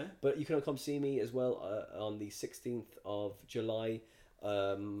possible. Yeah. But you can come see me as well on the 16th of July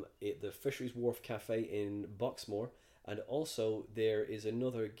at the Fisheries Wharf Cafe in Boxmoor. And also there is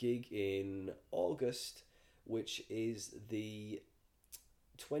another gig in August, which is the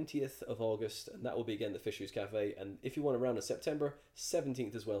 20th of August, and that will be again the Fisheries Cafe. And if you want around in September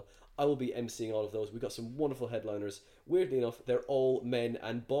 17th as well, I will be emceeing all of those. We've got some wonderful headliners. Weirdly enough, they're all men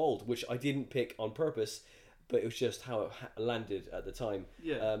and bald, which I didn't pick on purpose, but it was just how it landed at the time.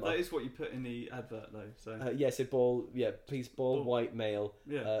 Yeah, that is what you put in the advert though. So yes, it bald. Yeah, please, bald white male.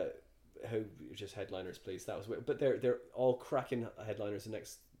 Yeah. Who just headliners, please. That was weird. But they're all cracking headliners the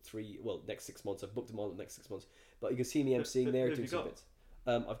next 6 months. I've booked them all the next 6 months. But you can see me emceeing there doing some bits.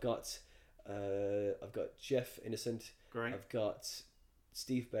 I've got Jeff Innocent. Great. I've got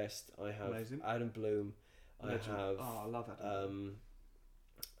Steve Best. I have Adam Bloom. Legend. I have. Oh, I love Adam.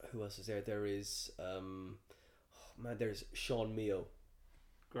 Who else is there? There is there's Sean Mio.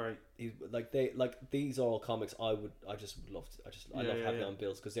 Great. These are all comics I love having on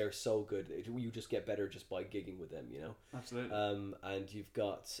bills because they're so good. You just get better just by gigging with them, you know. Absolutely. And you've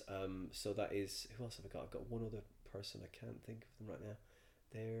got so that is, who else have I got? I've got one other person. I can't think of them right now.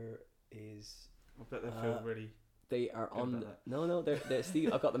 There is. I bet they feel really. They are on. They're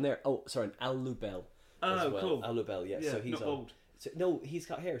Steve. I've got them there. Oh, sorry, Al Lubell. Oh, well. cool. Al Lubell, yeah. So he's not on. old. So, no, he's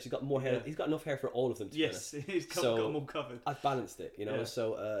got hair. So he's got more hair. Yeah. He's got enough hair for all of them. Yes, he's got them all covered. I've balanced it, you know. Yeah.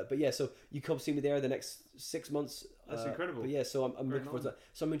 So, but yeah, so you come see me there the next 6 months. That's incredible. But yeah, so I'm looking forward to that.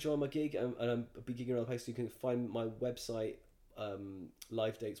 So I'm enjoying my gig, and I'll be gigging around the place. So you can find my website.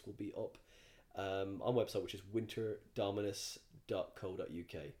 Live dates will be up on website, which is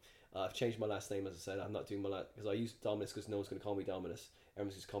winterdominus.co.uk. I've changed my last name, as I said. I'm not doing my last because I use Dominus because no one's going to call me Dominus.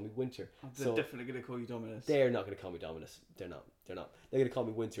 Everyone's just call me Winter. They're definitely going to call you Dominus. They're not going to call me Dominus. They're not. They're going to call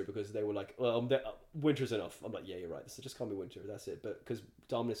me Winter because they were like, well, Winter's enough. I'm like, yeah, you're right. So just call me Winter. That's it. But because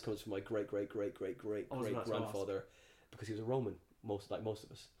Dominus comes from my great grandfather, because he was a Roman, most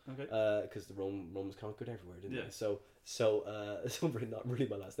of us. Okay. Because the Romans conquered everywhere, didn't they? So not really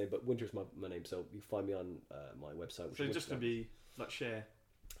my last name, but Winter's my name. So you find me on my website. Which so just to be like share.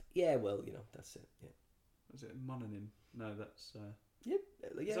 Yeah, well, you know, that's it. Yeah. Is it mononym? No, that's. Yeah.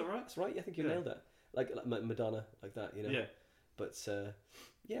 Is that right? That's right. I think you nailed that. Like Madonna, like that, you know. Yeah. But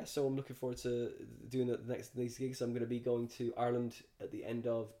yeah, so I'm looking forward to doing these gigs. I'm going to be going to Ireland at the end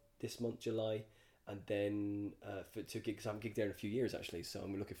of this month, July, and then for 2 gigs. I haven't gigged there in a few years actually, so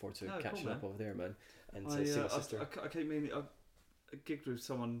I'm looking forward to catching up over there, man. And see my sister. I keep meaning I gigged with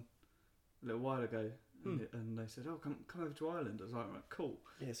someone a little while ago. And they said, "Oh, come over to Ireland." I was like, "Right, cool."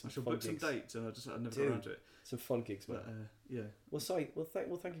 Yeah, I shall book some dates, and I never got around to it. Some fun gigs, man. But, yeah. Well, sorry. Well, thank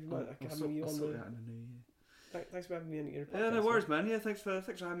you for having you on the. Out in the new year. Thanks for having me on your podcast. Yeah, no worries, man. Yeah, thanks for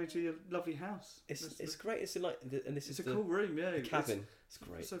having me to your lovely house. It's great. It's like, and this is a cool room. Yeah, the cabin. It's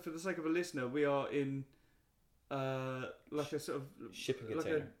great. So, for the sake of a listener, we are in. Like a sort of shipping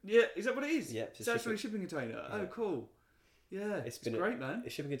container. Is that what it is? Yeah, it's actually a shipping container. Yeah. Oh, cool. Yeah, it's great, man. A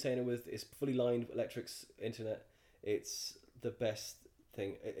shipping container it's fully lined with electrics, internet. It's the best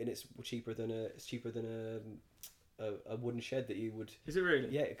thing, and it's cheaper than a wooden shed that you would. Is it really?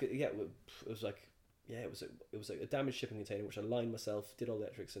 Yeah, it was like it was like a damaged shipping container which I lined myself, did all the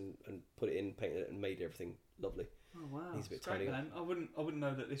electrics and put it in, painted it, and made everything lovely. Oh wow, it's a bit tiny, man. I wouldn't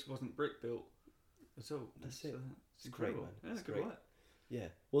know that this wasn't brick built at all. That's it. It's great, man. Yeah, it's good great. Work. Yeah.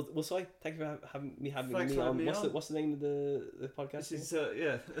 Well, sorry. Thank you for having me on. What's the name of the podcast? This is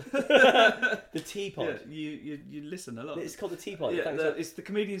the Teapot. Yeah, you listen a lot. It's called the Teapot. Yeah, it's the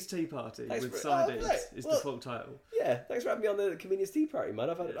Comedian's Tea Party with sardines. Is the full title. Yeah, thanks for having me on the Comedian's Tea Party, man.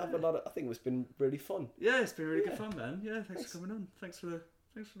 I've had a lot of. I think it's been really fun. Yeah, it's been really good fun, man. Yeah, thanks for coming on. Thanks for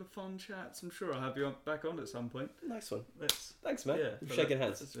the fun chats. I'm sure I'll have you back on at some point. Nice one. Thanks, man. Yeah, shaking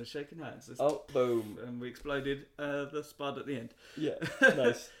hands. We're shaking hands. Boom. And we exploded the spud at the end. Yeah,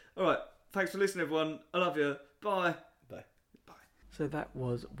 nice. All right. Thanks for listening, everyone. I love you. Bye. Bye. So that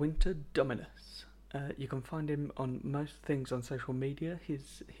was Winter Dominus. You can find him on most things on social media.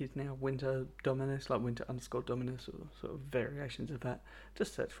 He's now Winter Dominus, like Winter_Dominus, or sort of variations of that.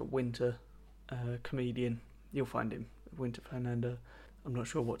 Just search for Winter comedian. You'll find him. Winter Foenander. I'm not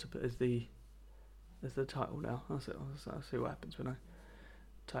sure what to put as the title now. I'll see what happens when I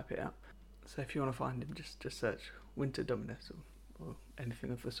type it out. So if you want to find him, just search Winter Dominus or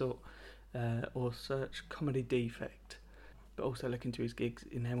anything of the sort, or search Comedy Defect. But also look into his gigs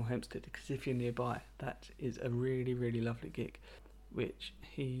in Hemel Hempstead, because if you're nearby, that is a really, really lovely gig, which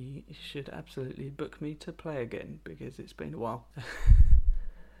he should absolutely book me to play again, because it's been a while.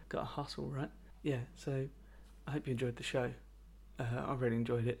 Got a hustle, right? Yeah, so I hope you enjoyed the show. I really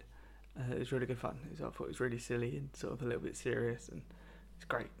enjoyed it. It was really good fun. I thought it was really silly and sort of a little bit serious, and it's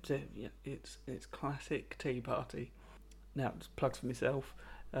great. So, yeah, it's classic tea party. Now, just plugs for myself.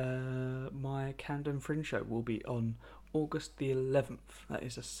 My Camden Fringe show will be on August the 11th. That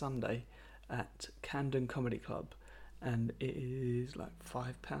is a Sunday at Camden Comedy Club, and it is like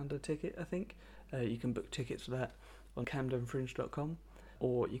 £5 a ticket, I think. You can book tickets for that on camdenfringe.com,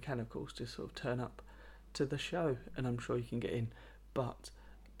 or you can, of course, just sort of turn up to the show, and I'm sure you can get in. But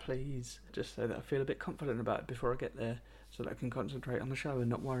please, just so that I feel a bit confident about it before I get there, so that I can concentrate on the show and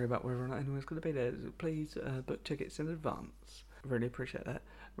not worry about whether or not anyone's going to be there, please book tickets in advance. Really appreciate that.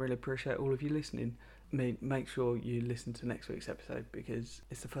 Really appreciate all of you listening. Make sure you listen to next week's episode, because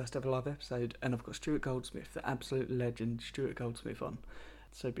it's the first ever live episode, and I've got Stuart Goldsmith, the absolute legend Stuart Goldsmith, on.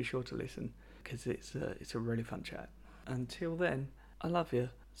 So be sure to listen, because it's a really fun chat. Until then, I love you.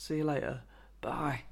 See you later. Bye.